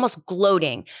are almost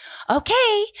gloating.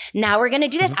 Okay, now we're going to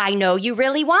do this. I know you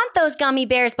really want those gummy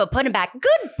bears, but put them back.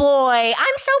 Good boy.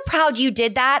 I'm so proud you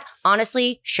did that.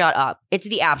 Honestly, shut up. It's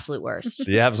the absolute worst.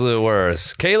 The absolute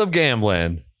worst. Caleb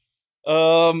Gamblin.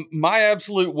 My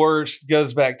absolute worst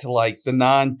goes back to like the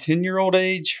 9-10-year-old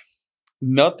age.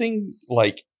 Nothing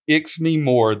like icks me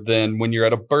more than when you're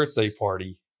at a birthday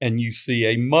party and you see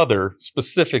a mother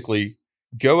specifically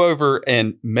go over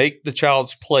and make the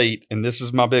child's plate. And this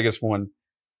is my biggest one.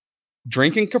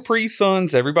 Drinking Capri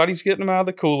Suns. Everybody's getting them out of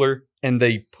the cooler and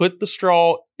they put the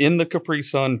straw in the Capri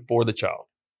Sun for the child.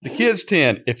 The kid's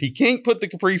 10. If he can't put the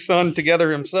Capri Sun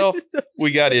together himself,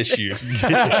 we got issues.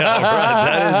 Yeah,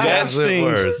 right. That is the That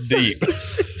absolute stings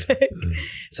worst. deep.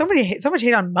 So much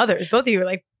hate on mothers. Both of you are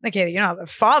like, okay, you know, the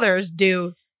fathers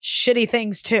do shitty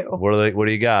things too. What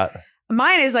do you got?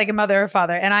 Mine is like a mother or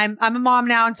father, and I'm a mom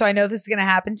now, and so I know this is going to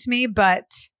happen to me. But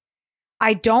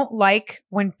I don't like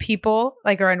when people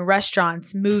like are in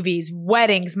restaurants, movies,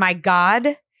 weddings. My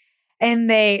God, and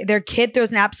their kid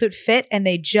throws an absolute fit, and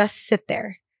they just sit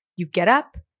there. You get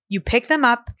up, you pick them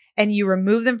up, and you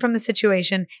remove them from the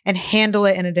situation and handle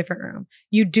it in a different room.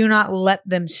 You do not let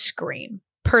them scream.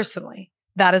 Personally,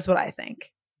 that is what I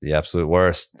think. The absolute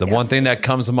worst. The one thing that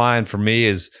comes to mind for me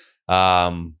is, I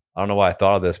don't know why I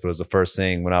thought of this, but it was the first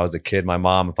thing when I was a kid. My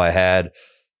mom, if I had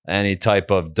any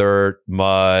type of dirt,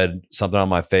 mud, something on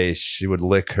my face, she would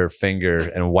lick her finger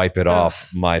and wipe it off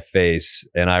my face.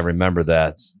 And I remember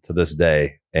that to this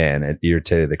day, and it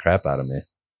irritated the crap out of me.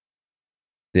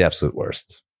 The absolute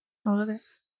worst. I love it.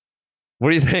 What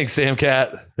do you think, Sam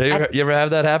Cat? You ever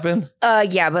have that happen?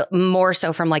 Yeah, but more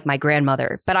so from like my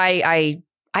grandmother. But I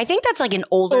think that's like an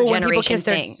older When people generation kiss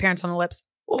their thing. parents on the lips.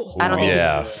 I don't think.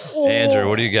 Yeah. Andrew,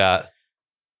 what do you got?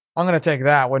 I'm gonna take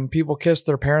that. When people kiss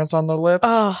their parents on their lips,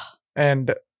 Oh,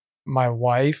 and my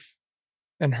wife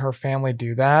and her family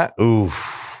do that. Ooh.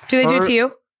 do they do it to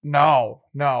you? No.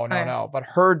 Okay. But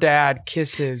her dad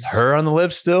kisses Her on the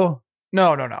lips still?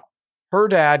 No. Her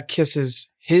dad kisses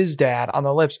his dad on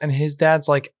the lips, and his dad's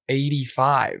like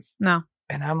 85. No.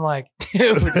 And I'm like,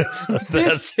 dude,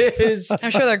 this is I'm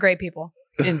sure they're great people.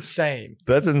 insane.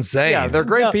 That's insane. Yeah, they're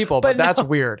great No, people, but but that's no.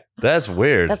 weird. That's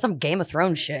weird. That's some Game of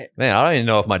Thrones shit. Man, I don't even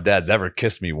know if my dad's ever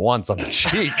kissed me once on the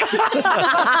cheek.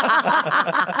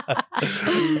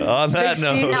 On that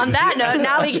note. On that note,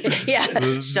 now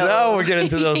we So now we're getting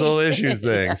to those old issues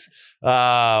things.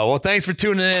 Well, thanks for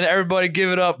tuning in. Everybody give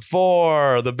it up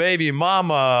for the baby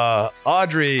mama,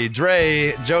 Audrey,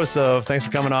 Dre, Joseph. Thanks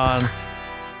for coming on.